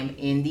time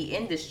in the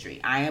industry.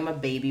 I am a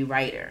baby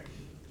writer.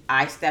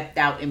 I stepped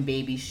out in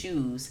baby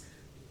shoes.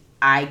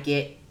 I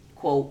get,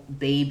 quote,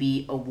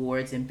 baby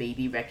awards and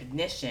baby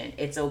recognition.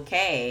 It's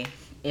okay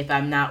if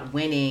I'm not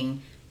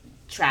winning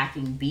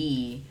Tracking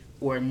B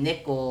or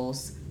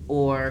Nichols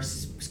or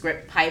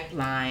Script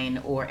Pipeline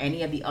or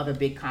any of the other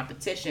big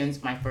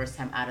competitions my first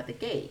time out of the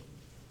gate.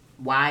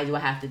 Why do I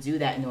have to do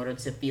that in order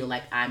to feel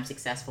like I'm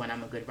successful and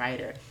I'm a good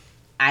writer?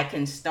 I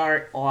can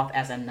start off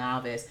as a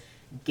novice,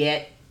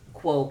 get,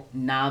 quote,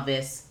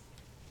 novice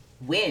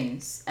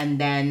wins, and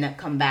then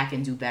come back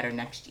and do better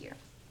next year,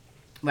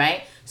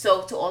 right?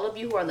 So to all of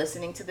you who are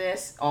listening to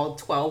this, all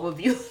 12 of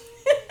you,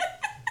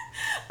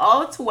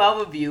 all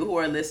 12 of you who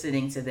are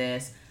listening to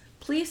this,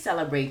 please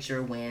celebrate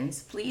your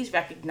wins. Please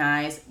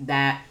recognize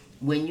that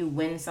when you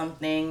win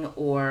something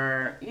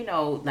or,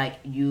 like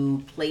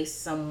you place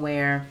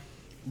somewhere,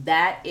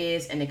 that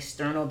is an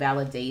external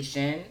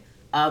validation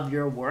of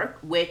your work,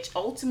 which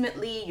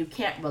ultimately you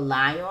can't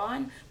rely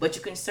on, but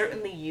you can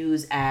certainly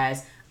use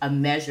as a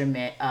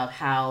measurement of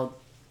how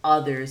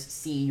others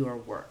see your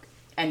work.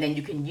 And then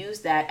you can use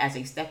that as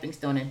a stepping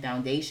stone and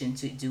foundation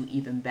to do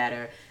even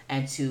better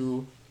and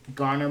to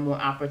garner more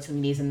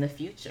opportunities in the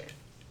future.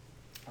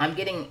 I'm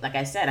getting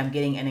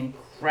an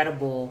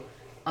incredible,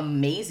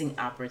 amazing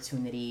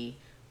opportunity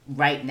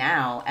right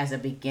now as a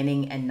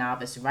beginning and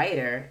novice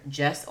writer,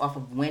 just off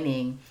of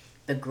winning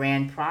the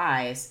grand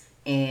prize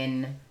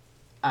in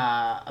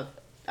a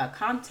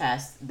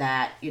contest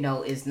that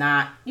is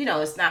not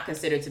it's not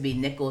considered to be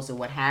Nichols or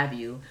what have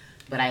you,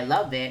 but I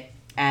love it.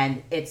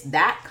 And it's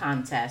that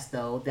contest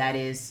though that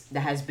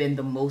has been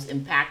the most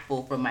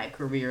impactful for my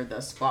career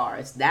thus far.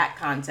 It's that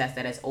contest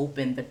that has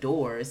opened the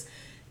doors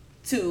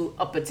to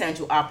a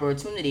potential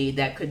opportunity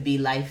that could be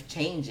life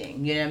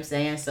changing. You know what I'm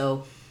saying?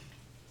 So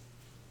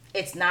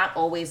it's not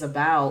always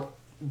about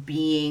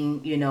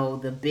being,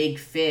 the big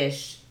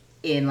fish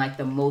in like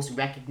the most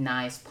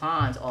recognized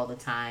ponds all the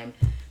time,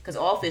 because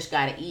all fish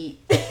gotta eat.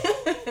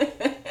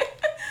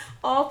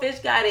 All fish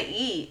gotta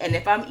eat. And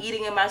if I'm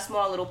eating in my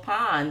small little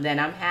pond, then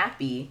I'm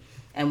happy.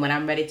 And when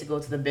I'm ready to go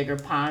to the bigger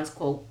ponds,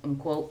 quote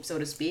unquote, so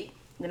to speak,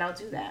 then I'll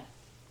do that.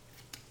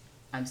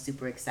 I'm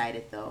super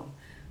excited though,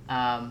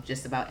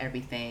 just about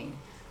everything.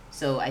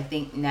 So I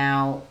think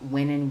now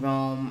In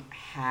ROHM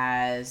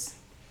has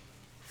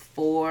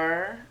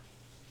 4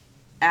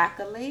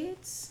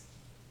 accolades,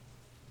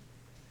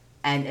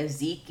 and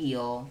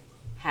EZEKIEL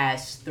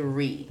has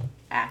 3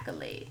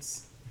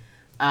 accolades.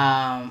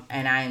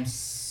 And I am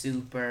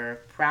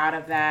super proud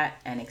of that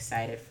and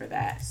excited for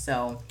that.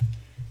 So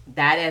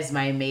that is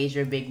my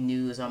major big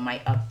news on my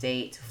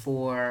update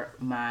for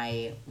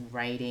my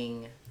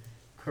writing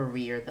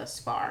career thus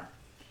far.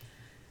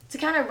 To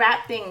kind of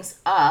wrap things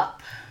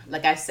up,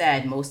 like I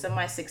said, most of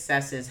my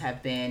successes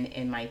have been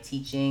in my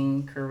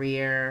teaching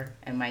career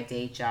and my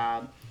day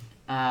job.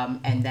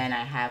 And then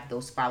I have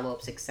those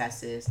follow-up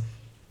successes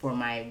for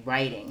my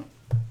writing.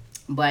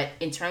 But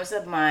in terms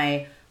of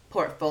my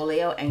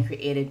portfolio and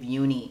creative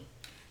uni,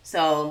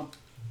 so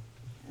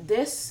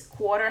this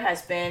quarter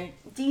has been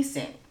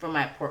decent for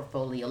my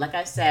portfolio. Like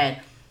I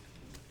said,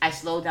 I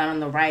slowed down on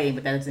the writing,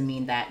 but that doesn't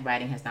mean that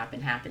writing has not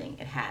been happening.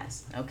 It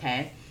has,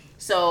 okay?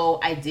 So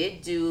I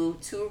did do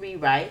 2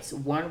 rewrites,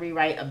 one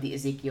rewrite of the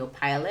EZEKIEL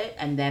pilot,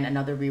 and then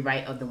another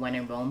rewrite of the When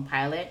in Rome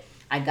pilot.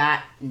 I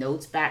got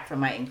notes back from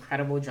my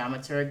incredible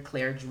dramaturg,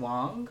 Claire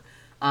Zhuang,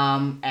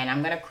 and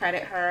I'm going to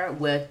credit her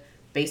with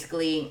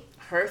basically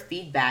her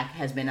feedback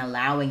has been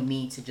allowing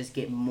me to just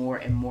get more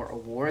and more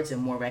awards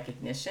and more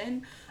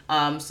recognition.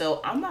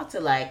 So I'm about to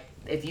like,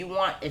 if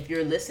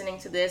you're listening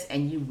to this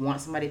and you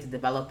want somebody to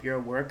develop your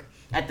work,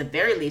 at the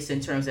very least in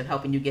terms of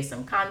helping you get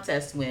some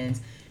contest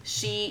wins,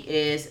 she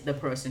is the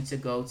person to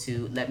go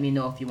to. Let me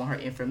know if you want her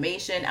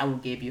information. I will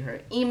give you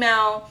her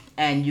email,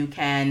 and you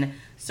can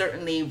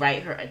certainly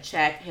write her a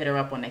check, hit her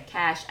up on the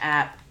Cash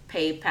App,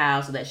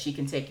 PayPal, so that she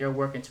can take your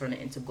work and turn it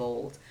into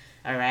gold.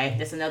 All right.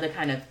 That's another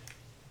kind of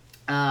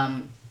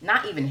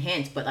not even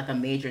hint, but like a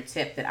major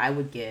tip that I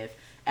would give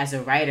as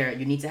a writer.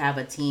 You need to have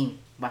a team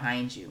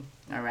behind you.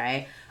 All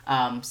right.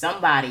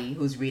 Somebody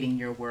who's reading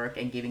your work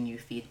and giving you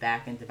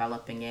feedback and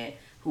developing it,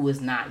 who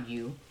is not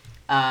you.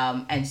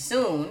 And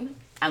soon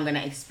I'm going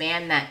to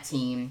expand that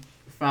team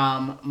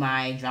from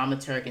my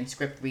dramaturg and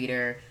script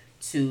reader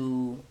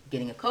to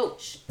getting a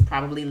coach,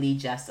 probably Lee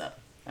Jessup.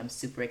 I'm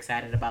super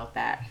excited about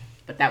that.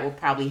 But that will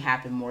probably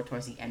happen more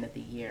towards the end of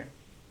the year,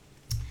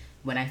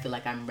 when I feel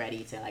like I'm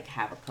ready to like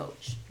have a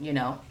coach, you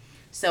know?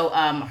 So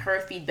her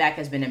feedback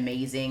has been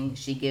amazing.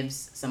 She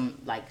gives some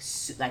like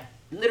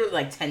literally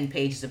like 10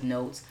 pages of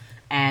notes,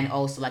 and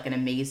also like an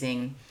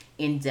amazing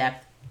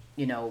in-depth,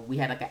 you know, we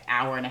had like an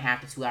hour and a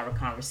half to 2 hour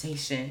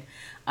conversation.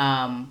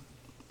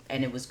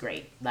 And it was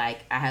great. Like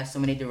I have so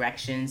many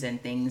directions and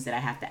things that I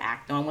have to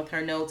act on with her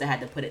notes. I had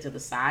to put it to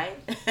the side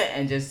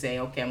and just say,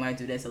 okay, I'm going to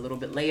do this a little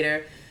bit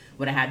later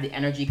when I have the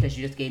energy, because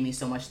you just gave me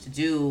so much to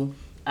do.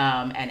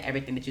 And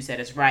everything that you said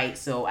is right.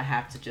 So I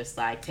have to just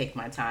like take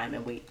my time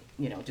and wait,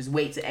 you know, just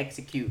wait to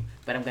execute,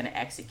 but I'm going to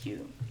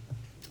execute.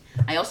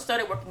 I also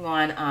started working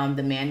on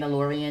the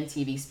Mandalorian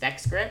TV spec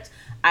script.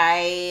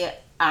 I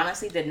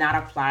honestly did not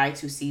apply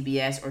to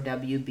CBS or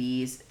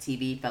WB's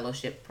TV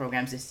fellowship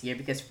programs this year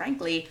because,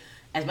 frankly,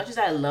 as much as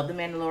I love the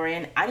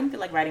Mandalorian, I didn't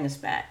feel like writing a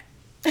spec.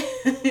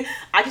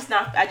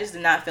 I just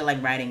did not feel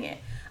like writing it.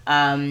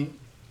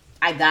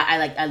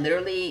 I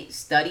literally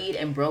studied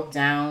and broke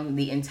down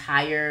the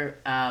entire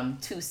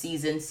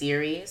 2-season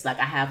series. Like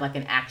I have like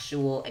an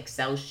actual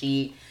Excel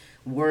sheet,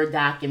 Word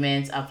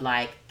documents of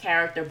like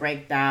character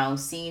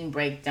breakdowns, scene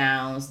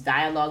breakdowns,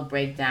 dialogue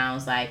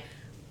breakdowns. Like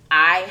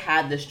I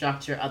had the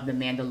structure of the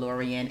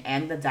Mandalorian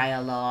and the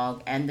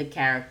dialogue and the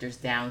characters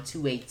down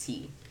to a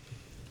T.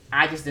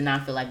 I just did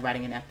not feel like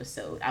writing an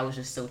episode. I was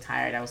just so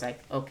tired. I was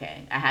like,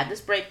 okay, I had this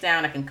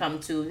breakdown. I can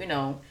come to, you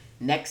know,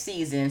 next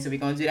season. So we're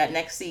going to do that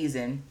next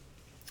season.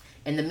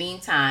 In the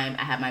meantime,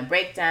 I had my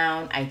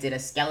breakdown. I did a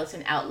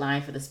skeleton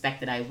outline for the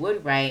spec that I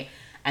would write.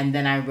 And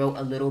then I wrote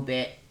a little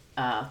bit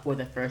for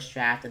the first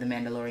draft of the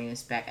Mandalorian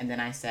spec. And then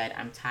I said,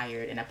 I'm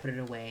tired. And I put it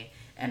away.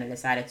 And I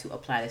decided to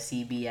apply to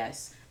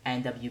CBS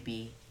and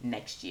WB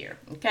next year.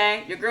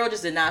 Okay? Your girl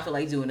just did not feel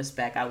like doing a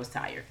spec. I was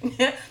tired.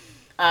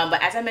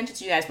 But as I mentioned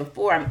to you guys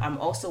before, I'm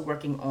also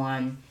working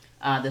on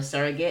the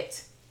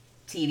Surrogate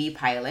TV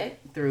pilot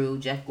through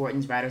Jeff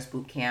Gordon's Writers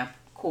Bootcamp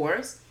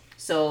course.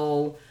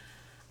 So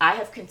I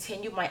have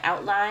continued my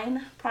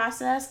outline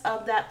process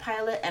of that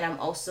pilot, and I'm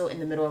also in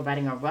the middle of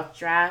writing a rough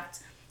draft.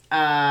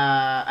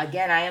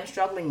 Again, I am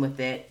struggling with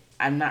it.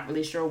 I'm not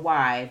really sure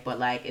why, but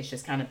like it's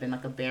just kind of been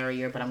like a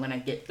barrier, but I'm going to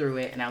get through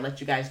it, and I'll let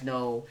you guys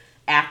know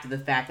after the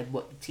fact of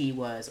what the T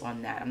was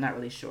on that. I'm not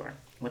really sure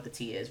what the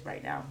T is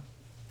right now.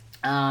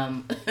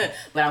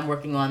 But I'm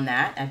working on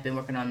that. I've been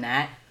working on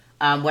that.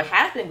 What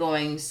has been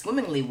going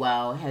swimmingly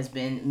well has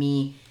been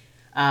me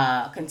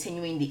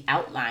continuing the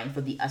outline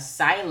for the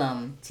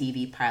Asylum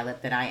TV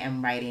pilot that I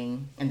am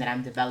writing and that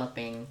I'm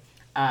developing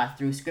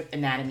through Script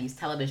Anatomy's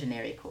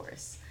televisionary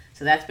course.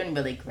 So that's been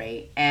really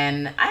great.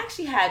 And I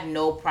actually had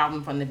no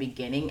problem from the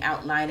beginning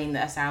outlining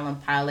the Asylum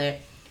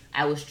pilot.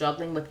 I was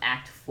struggling with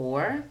Act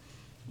 4,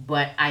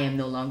 but I am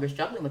no longer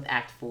struggling with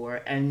Act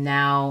 4. And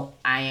now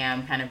I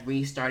am kind of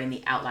restarting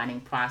the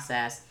outlining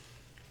process,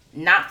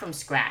 not from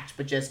scratch,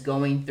 but just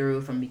going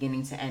through from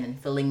beginning to end and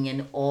filling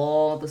in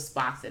all the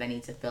spots that I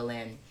need to fill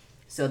in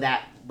so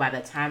that by the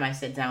time I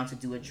sit down to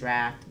do a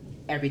draft,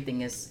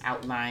 everything is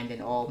outlined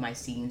and all my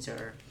scenes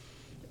are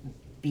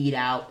beat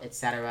out,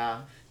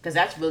 etc. Because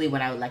that's really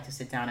when I would like to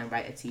sit down and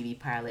write a TV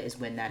pilot, is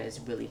when that is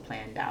really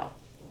planned out.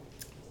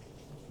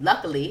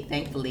 Luckily,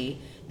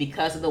 thankfully,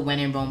 because of the When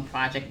in Rome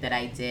project that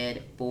I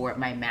did for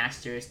my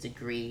master's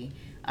degree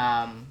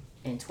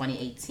in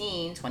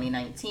 2018,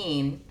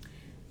 2019,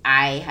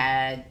 I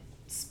had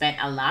spent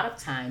a lot of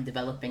time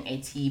developing a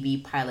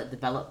TV pilot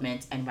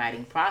development and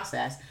writing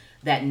process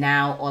that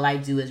now all I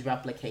do is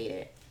replicate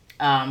it.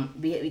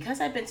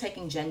 Because I've been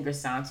taking Jen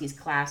Grisanti's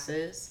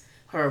classes,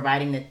 her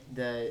writing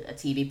a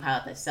TV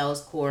pilot that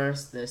sells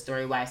course, the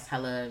Storywise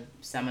Tele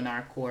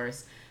seminar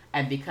course,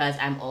 and because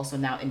I'm also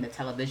now in the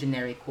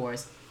televisionary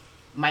course,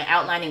 my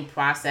outlining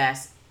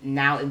process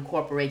now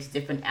incorporates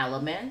different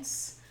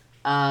elements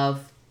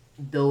of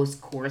those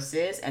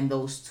courses and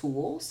those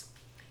tools.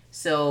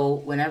 So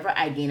whenever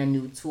I gain a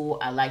new tool,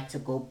 I like to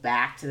go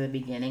back to the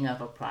beginning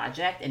of a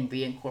project and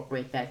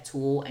reincorporate that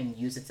tool and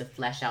use it to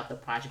flesh out the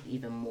project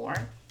even more.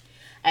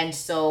 And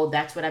so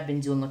that's what I've been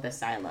doing with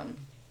Asylum.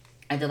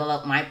 I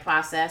developed my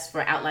process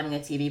for outlining a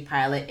TV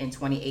pilot in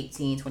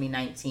 2018,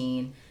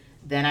 2019.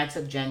 Then I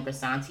took Jen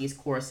Grisanti's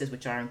courses,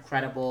 which are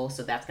incredible.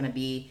 So that's going to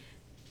be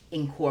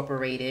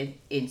incorporated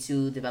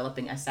into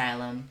developing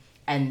Asylum.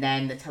 And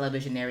then the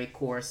Televisionary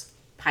course,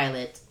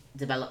 pilot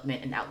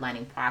development and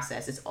outlining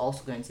process, is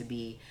also going to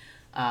be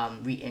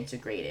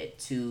reintegrated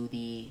to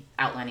the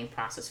outlining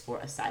process for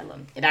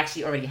Asylum. It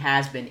actually already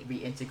has been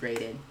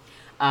reintegrated.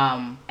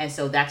 And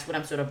so that's what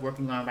I'm sort of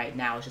working on right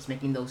now, is just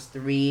making those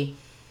 3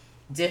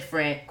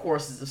 different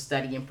courses of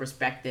study and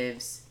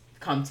perspectives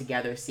come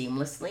together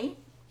seamlessly,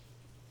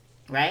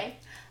 right?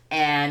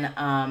 And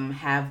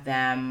have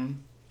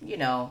them,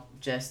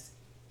 just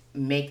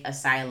make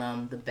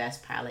Asylum the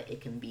best pilot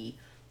it can be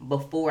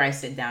before I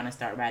sit down and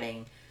start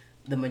writing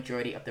the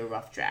majority of the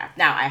rough draft.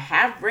 Now, I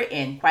have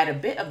written quite a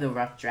bit of the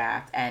rough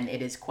draft, and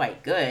it is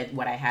quite good,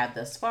 what I have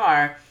thus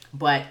far,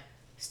 but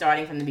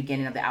starting from the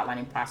beginning of the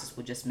outlining process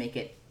will just make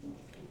it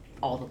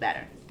all the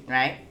better,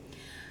 right?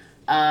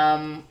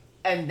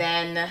 And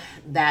then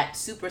that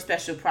super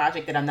special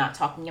project that I'm not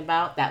talking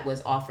about, that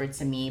was offered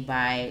to me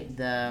by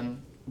the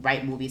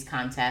Write Movies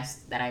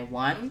contest that I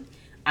won,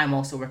 I'm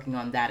also working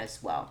on that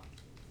as well.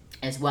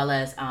 As well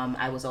as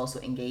I was also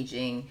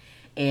engaging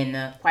in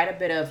quite a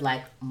bit of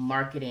like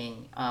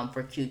marketing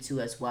for Q2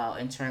 as well,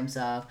 in terms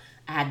of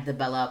I had to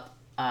develop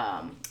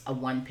a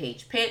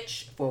 1-page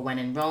pitch for When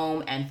in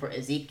Rome and for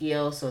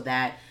EZEKIEL, so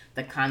that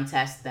the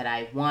contest that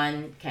I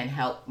won can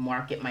help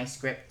market my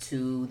script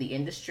to the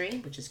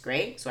industry, which is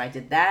great. So I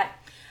did that.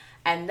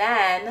 And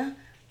then,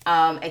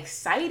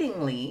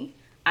 excitingly,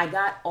 I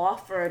got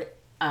offered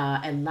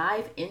a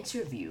live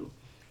interview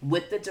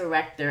with the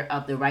director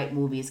of the Write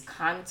Movies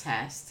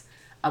contest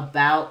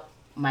about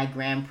my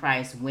grand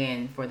prize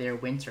win for their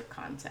winter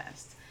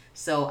contest.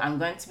 So I'm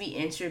going to be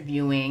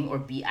interviewing,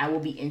 I will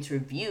be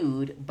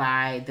interviewed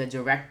by the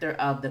director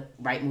of the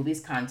Write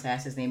Movies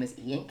contest. His name is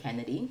Ian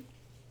Kennedy.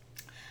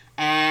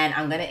 And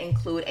I'm going to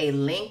include a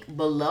link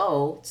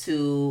below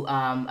to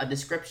a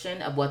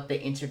description of what the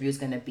interview is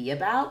going to be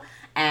about,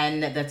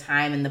 and the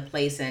time and the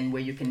place and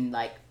where you can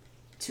like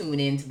tune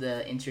into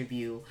the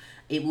interview.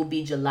 It will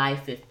be July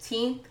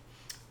 15th.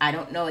 I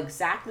don't know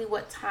exactly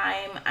what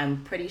time.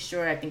 I'm pretty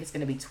sure, I think it's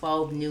going to be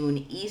 12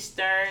 noon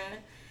Eastern,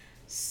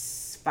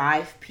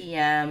 5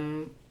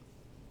 p.m.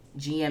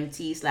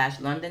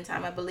 GMT/London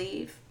time, I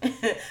believe.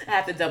 I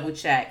have to double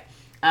check.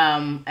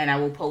 And I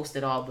will post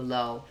it all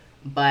below.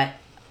 But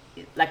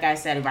like I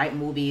said, Write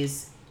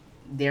Movies,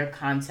 their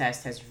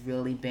contest has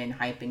really been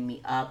hyping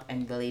me up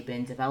and really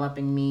been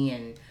developing me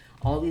and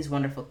all these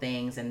wonderful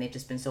things. And they've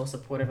just been so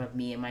supportive of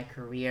me in my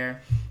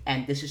career.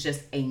 And this is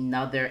just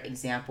another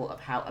example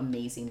of how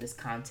amazing this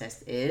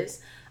contest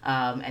is,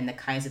 and the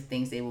kinds of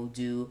things they will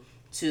do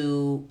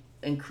to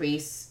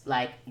increase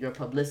like your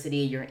publicity,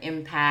 your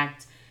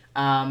impact,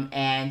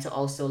 and to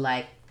also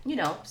like,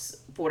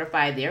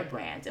 fortify their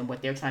brand and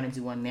what they're trying to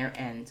do on their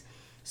end.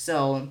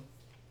 So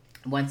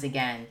once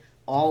again,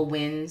 all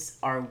wins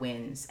are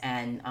wins.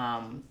 And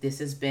this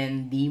has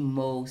been the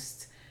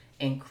most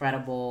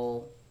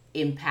incredible,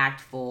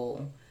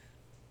 impactful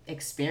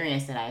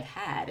experience that I've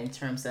had in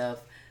terms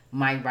of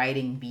my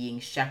writing being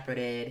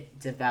shepherded,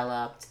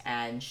 developed,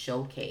 and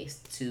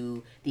showcased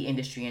to the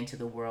industry and to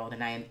the world.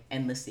 And I am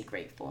endlessly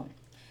grateful.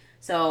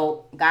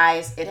 So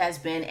guys, it has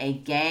been a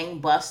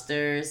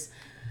gangbusters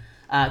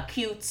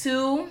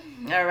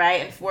Q2. All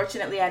right.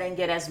 Unfortunately, I didn't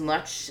get as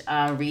much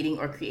reading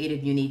or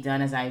creative uni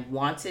done as I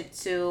wanted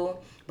to,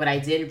 but I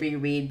did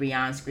reread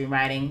Beyond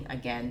Screenwriting,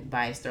 again,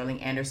 by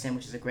Sterling Anderson,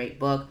 which is a great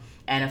book.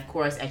 And of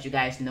course, as you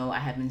guys know, I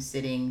have been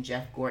sitting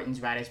Jeff Gordon's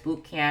Writers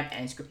Bootcamp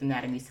and Script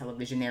Anatomy's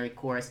Televisionary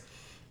course.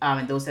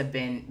 And those have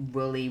been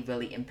really,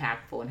 really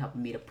impactful in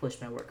helping me to push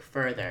my work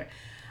further.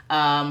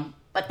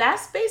 But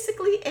that's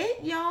basically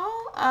it,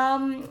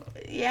 y'all.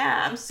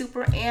 Yeah, I'm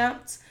super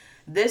amped.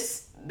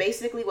 This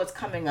basically what's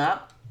coming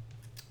up,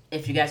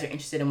 if you guys are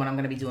interested in what I'm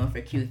going to be doing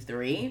for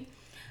Q3,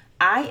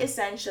 I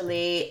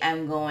essentially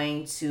am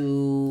going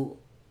to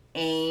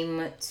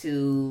aim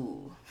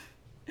to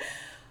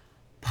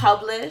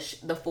publish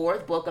the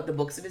 4th book of the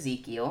Books of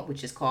EZEKIEL,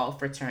 which is called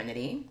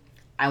Fraternity.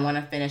 I want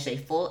to finish a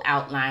full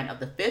outline of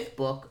the 5th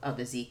book of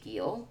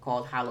EZEKIEL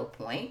called Hollow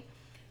Point.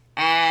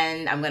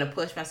 And I'm going to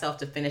push myself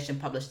to finish and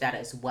publish that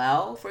as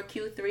well for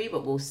Q3,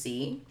 but we'll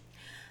see.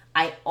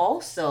 I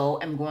also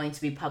am going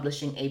to be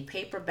publishing a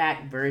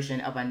paperback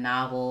version of a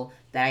novel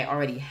that I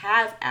already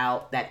have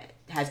out that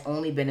has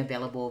only been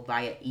available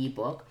via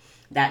ebook.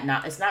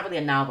 It's not really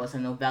a novel, it's a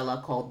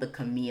novella called The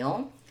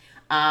Camille.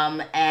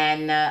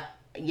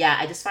 Yeah,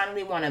 I just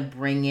finally want to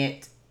bring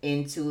it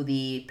into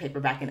the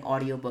paperback and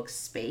audiobook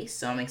space.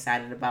 So I'm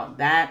excited about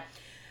that,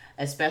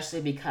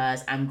 especially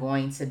because I'm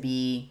going to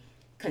be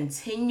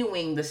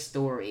continuing the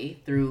story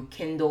through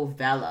Kindle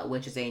Vella,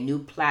 which is a new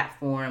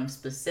platform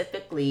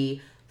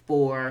specifically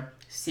for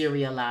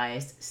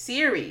serialized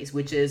series,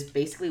 which is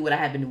basically what I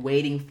have been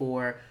waiting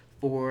for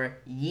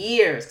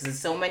years, because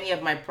so many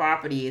of my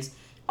properties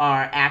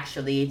are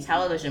actually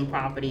television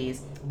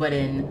properties, but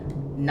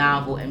in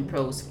novel and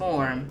prose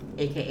form,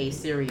 aka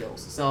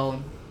serials.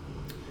 So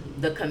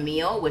The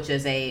Camille, which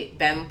is a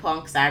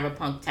femme-punk,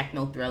 cyberpunk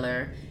techno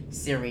thriller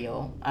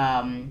serial,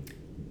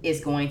 is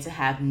going to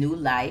have new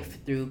life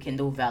through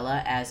Kindle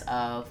Vella as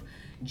of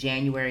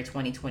January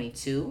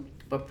 2022.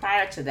 But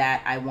prior to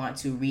that, I want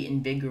to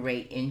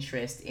reinvigorate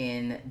interest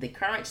in the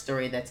current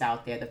story that's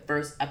out there, the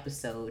first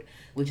episode,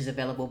 which is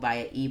available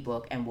via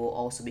ebook and will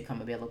also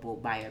become available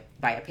via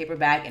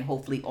paperback and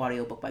hopefully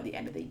audiobook by the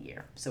end of the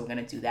year. So we're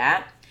going to do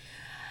that.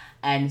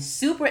 And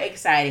super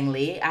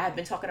excitingly, I have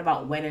been talking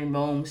about When in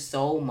Rome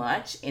so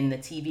much in the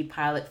TV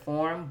pilot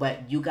form,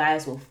 but you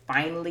guys will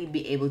finally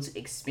be able to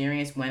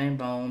experience When in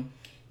Rome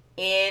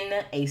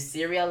in a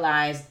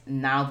serialized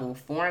novel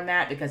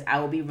format, because I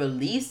will be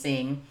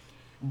releasing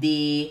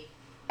the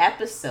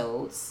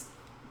episodes,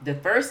 the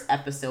first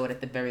episode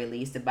at the very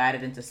least,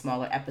 divided into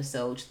smaller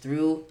episodes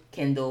through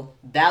Kindle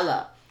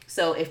Vella.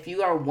 So if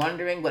you are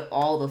wondering what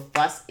all the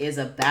fuss is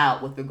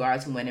about with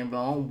regard to When in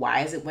Rome, why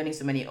is it winning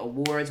so many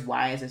awards,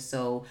 why is it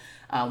so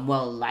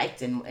well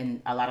liked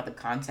in a lot of the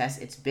contests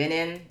it's been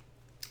in,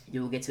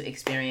 you will get to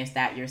experience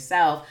that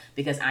yourself,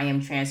 because I am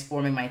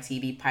transforming my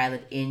TV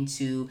pilot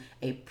into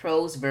a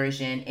prose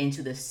version,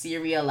 into the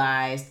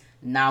serialized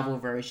novel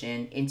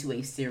version, into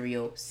a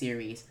serial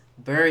series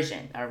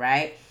version. All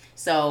right.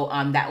 So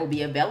that will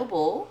be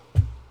available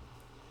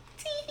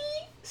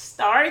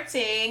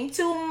starting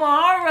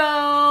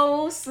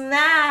tomorrow.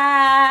 Snap.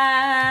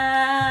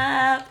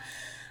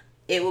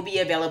 It will be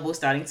available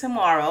starting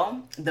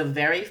tomorrow. The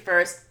very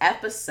first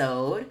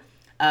episode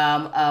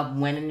of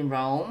When in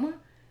Rome,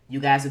 you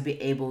guys will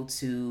be able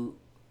to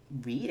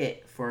read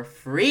it for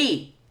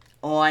free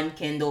on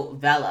Kindle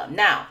Vella.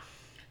 Now,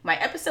 my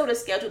episode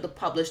is scheduled to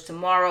publish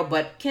tomorrow,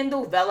 but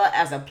Kindle Vella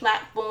as a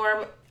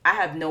platform, I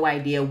have no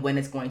idea when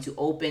it's going to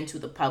open to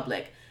the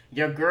public.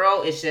 Your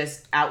girl is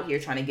just out here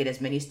trying to get as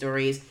many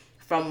stories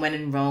from When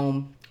in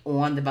Rome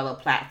on the Vella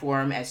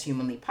platform as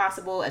humanly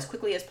possible, as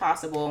quickly as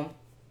possible.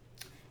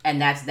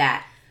 And that's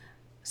that.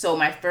 So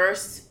my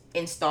first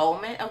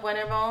installment of When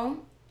in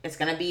Rome, it's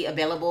going to be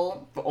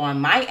available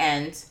on my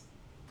end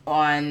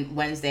on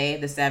Wednesday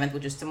the 7th,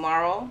 which is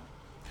tomorrow.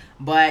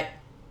 But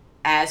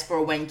as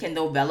for when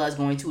Kindle Vella is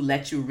going to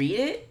let you read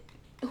it,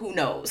 who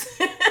knows?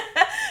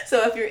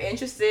 So if you're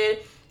interested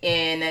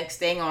in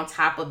staying on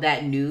top of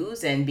that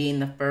news and being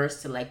the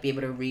first to be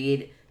able to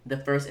read the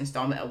first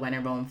installment of When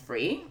in Rome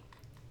free,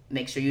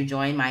 make sure you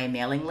join my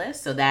mailing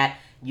list so that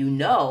you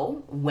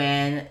know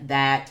when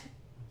that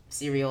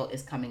serial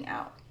is coming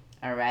out.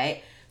 All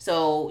right.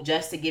 So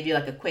just to give you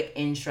a quick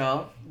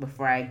intro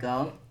before I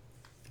go,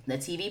 the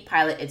TV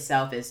pilot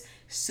itself is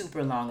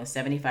super long. It's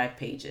 75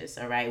 pages.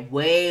 All right.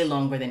 Way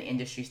longer than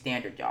industry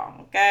standard,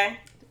 y'all. Okay.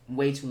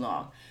 Way too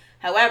long.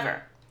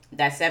 However,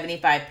 that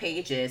 75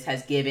 pages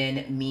has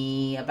given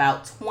me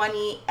about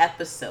 20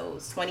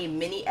 episodes, 20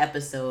 mini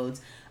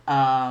episodes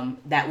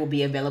that will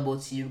be available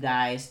to you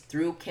guys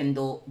through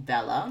Kindle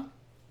Vella,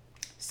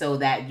 so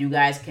that you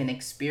guys can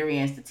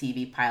experience the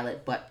TV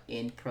pilot, but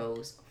in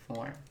prose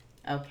form.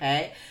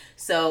 Okay,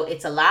 so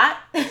it's a lot.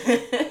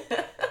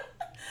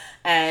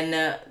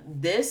 And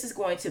this is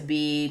going to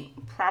be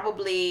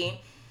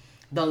probably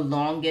the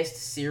longest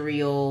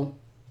serial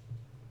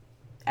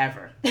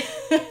ever.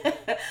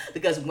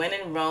 Because When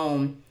in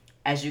Rome,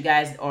 as you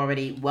guys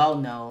already well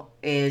know,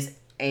 is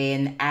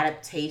an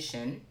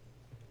adaptation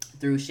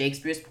through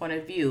Shakespeare's point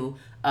of view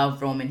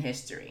of Roman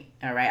history.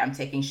 All right, I'm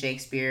taking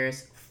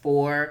Shakespeare's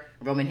 4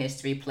 Roman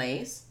history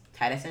plays,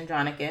 Titus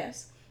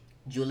Andronicus,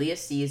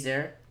 Julius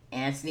Caesar,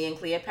 Antony and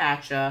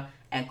Cleopatra,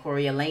 and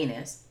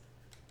Coriolanus.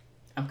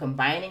 I'm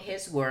combining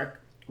his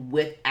work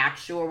with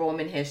actual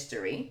Roman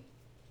history,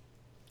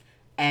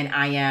 and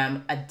I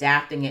am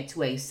adapting it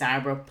to a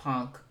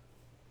cyberpunk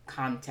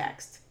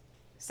context,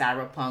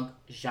 cyberpunk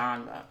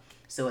genre.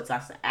 So it's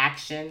lots of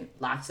action,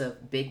 lots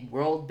of big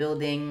world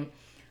building,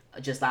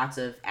 just lots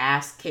of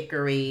ass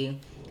kickery.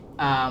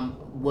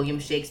 William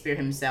Shakespeare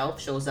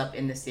himself shows up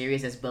in the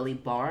series as Billy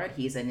Bard.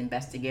 He's an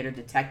investigator,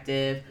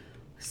 detective,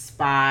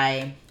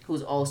 spy,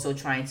 who's also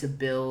trying to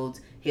build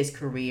his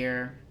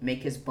career,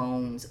 make his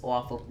bones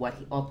off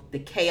of the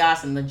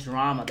chaos and the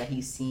drama that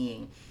he's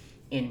seeing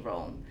in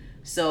Rome.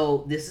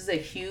 So this is a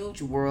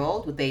huge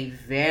world with a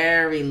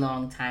very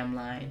long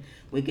timeline.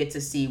 We get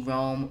to see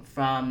Rome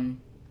from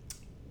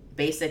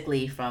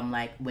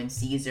when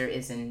Caesar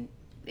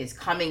is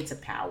coming to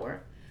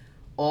power,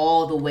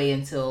 all the way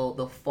until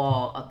the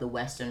fall of the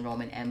Western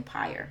Roman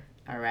Empire.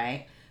 All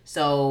right.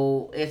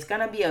 So it's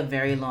going to be a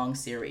very long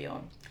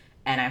serial.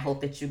 And I hope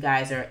that you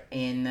guys are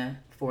in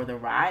for the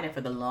ride and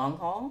for the long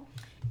haul.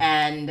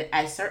 And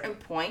at certain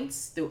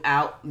points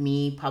throughout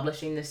me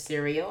publishing this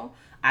serial,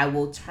 I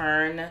will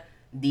turn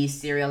these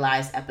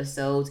serialized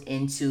episodes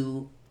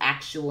into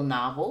actual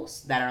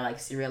novels that are like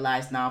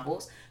serialized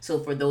novels. So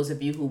for those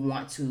of you who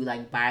want to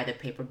like buy the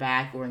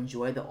paperback or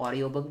enjoy the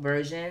audiobook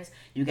versions,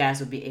 you guys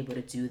will be able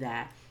to do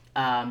that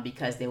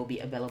because they will be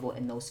available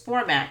in those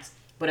formats.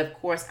 But of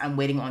course, I'm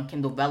waiting on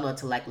Kindle Vella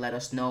to like let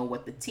us know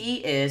what the tea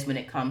is when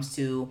it comes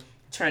to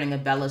turning a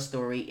Vella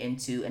story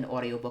into an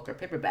audiobook or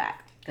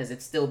paperback, because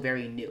it's still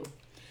very new.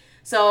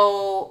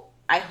 So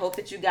I hope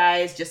that you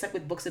guys, just like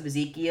with Books of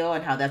Ezekiel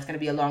and how that's going to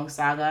be a long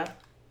saga,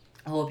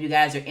 I hope you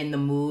guys are in the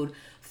mood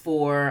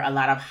for a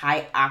lot of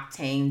high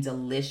octane,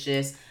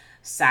 delicious,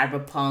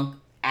 cyberpunk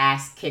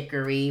ass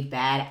kickery,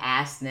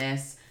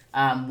 badassness,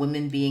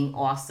 women being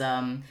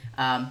awesome,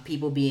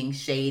 people being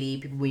shady,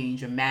 people being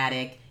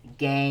dramatic,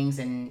 gangs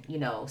and, you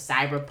know,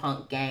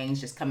 cyberpunk gangs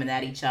just coming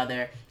at each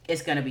other.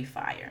 It's going to be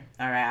fire.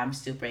 All right. I'm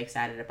super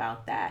excited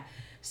about that.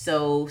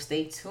 So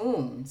stay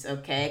tuned.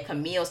 Okay.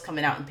 Camille's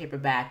coming out in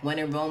paperback. When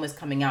in Rome is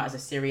coming out as a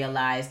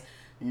serialized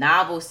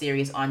novel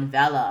series on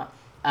Vella.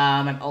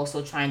 I'm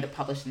also trying to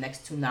publish the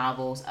next 2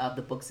 novels of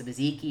the Books of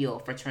Ezekiel,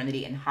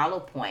 Fraternity and Hollow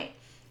Point.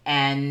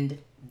 And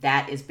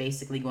that is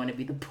basically going to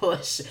be the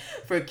push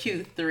for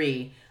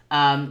Q3.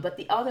 But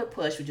the other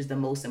push, which is the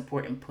most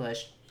important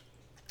push,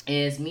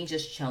 is me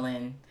just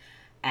chilling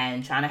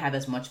and trying to have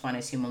as much fun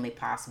as humanly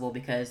possible,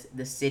 because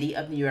the city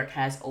of New York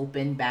has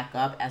opened back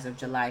up as of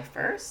July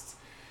 1st.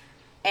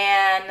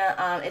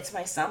 And it's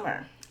my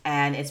summer.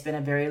 And it's been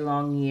a very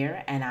long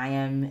year, and I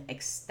am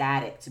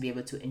ecstatic to be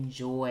able to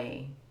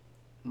enjoy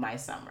my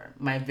summer,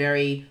 my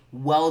very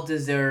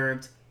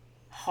well-deserved,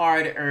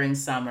 hard-earned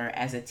summer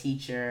as a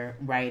teacher,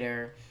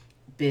 writer,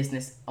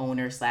 business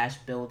owner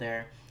 /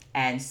 builder.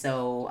 And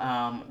so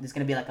there's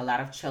going to be like a lot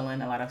of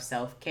chilling, a lot of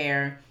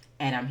self-care,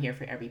 and I'm here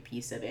for every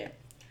piece of it.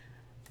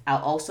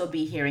 I'll also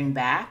be hearing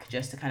back,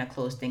 just to kind of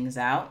close things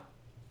out.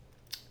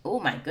 Oh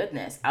my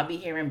goodness. I'll be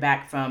hearing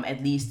back from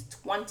at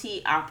least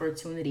 20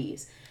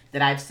 opportunities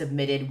that I've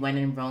submitted When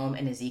in Rome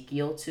and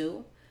Ezekiel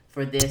to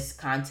for this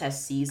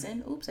contest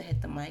season. Oops, I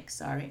hit the mic.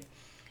 Sorry.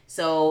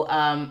 So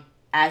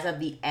as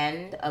of the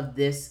end of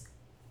this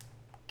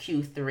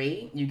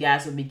Q3, you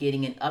guys will be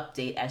getting an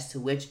update as to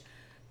which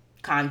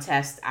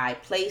contests I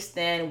placed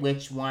in,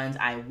 which ones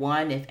I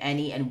won, if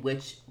any, and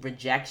which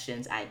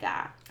rejections I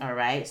got. All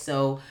right.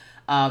 So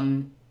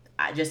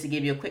just to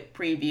give you a quick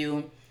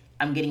preview,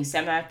 I'm getting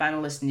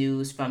semi-finalist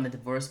news from the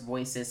Diverse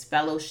Voices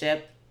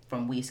Fellowship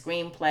from We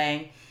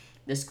Screenplay.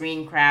 The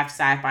Screencraft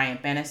Sci-Fi and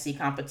Fantasy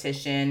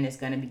competition is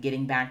going to be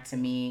getting back to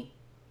me.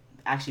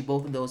 Actually,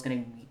 both of those are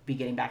going to be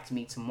getting back to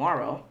me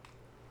tomorrow.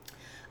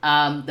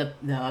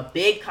 The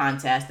big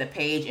contest, the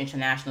Page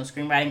International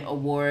Screenwriting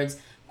Awards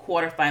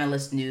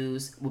quarterfinalist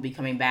news, will be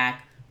coming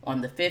back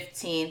on the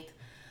 15th.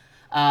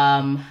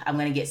 I'm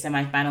going to get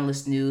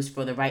semi-finalist news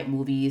for the Right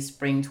Movies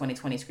Spring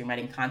 2020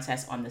 Screenwriting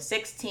Contest on the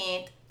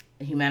 16th.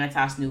 The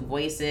Humanitas New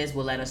Voices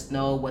will let us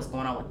know what's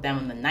going on with them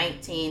on the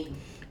 19th.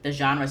 The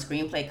Genre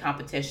Screenplay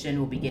Competition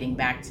will be getting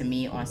back to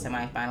me on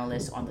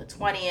semi-finalists on the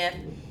 20th.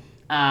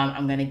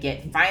 I'm going to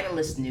get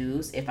finalist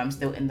news, if I'm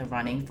still in the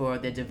running, for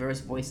the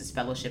Diverse Voices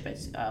Fellowship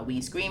at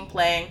We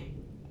Screenplay.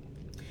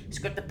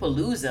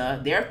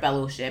 Scriptapalooza, their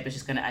fellowship, is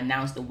just going to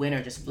announce the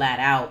winner just flat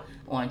out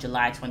on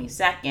July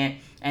 22nd.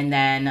 And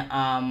then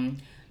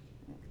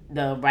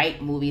the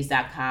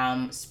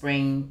WriteMovies.com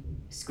Spring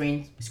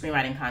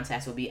Screenwriting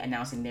Contest will be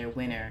announcing their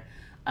winner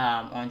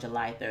on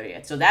July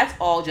 30th. So that's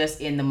all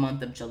just in the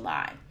month of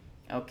July.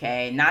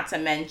 Okay, not to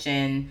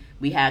mention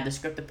we have the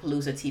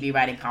Scriptapalooza TV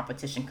writing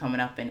competition coming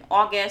up in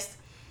August.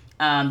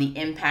 The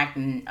Impact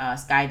and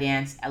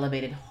Skydance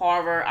Elevated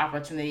Horror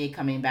opportunity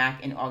coming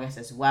back in August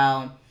as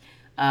well.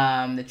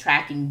 The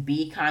Tracking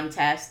B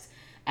contest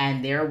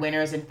and their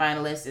winners and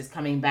finalists is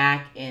coming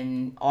back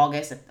in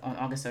August, on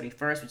August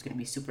 31st, which is going to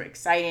be super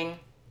exciting.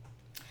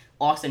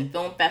 Austin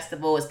Film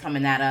Festival is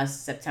coming at us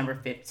September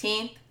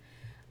 15th.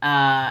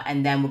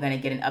 And then we're going to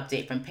get an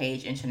update from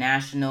Page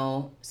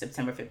International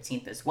September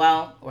 15th as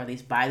well, or at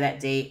least by that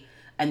date.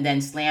 And then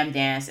Slam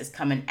Dance is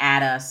coming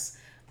at us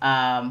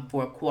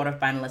for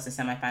quarterfinalists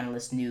and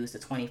semifinalist news the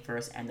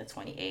 21st and the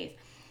 28th.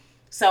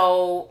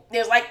 So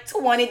there's like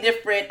 20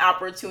 different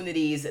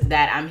opportunities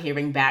that I'm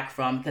hearing back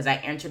from, because I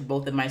entered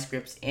both of my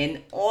scripts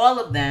in all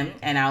of them,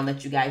 and I'll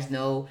let you guys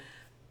know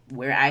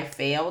where I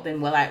failed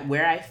and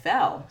where I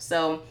fell.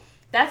 So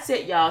that's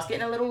it, y'all. It's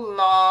getting a little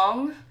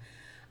long.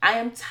 I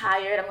am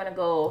tired. I'm going to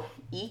go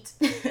eat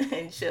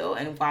and chill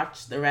and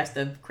watch the rest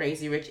of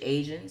Crazy Rich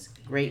Asians.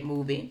 Great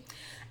movie.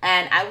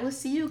 And I will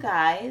see you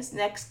guys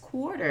next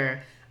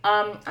quarter.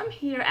 I'm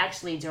here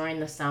actually during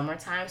the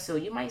summertime, so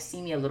you might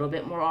see me a little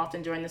bit more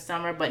often during the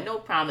summer, but no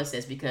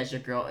promises because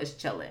your girl is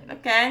chilling,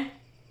 okay?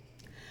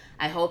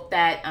 I hope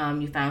that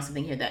you found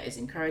something here that is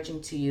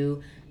encouraging to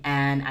you,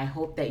 and I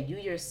hope that you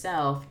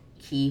yourself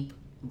keep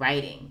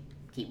writing.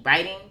 Keep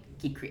writing,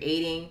 keep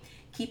creating,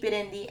 keep it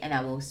indie, and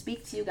I will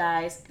speak to you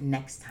guys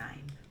next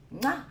time.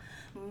 Mwah!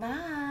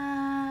 Bye!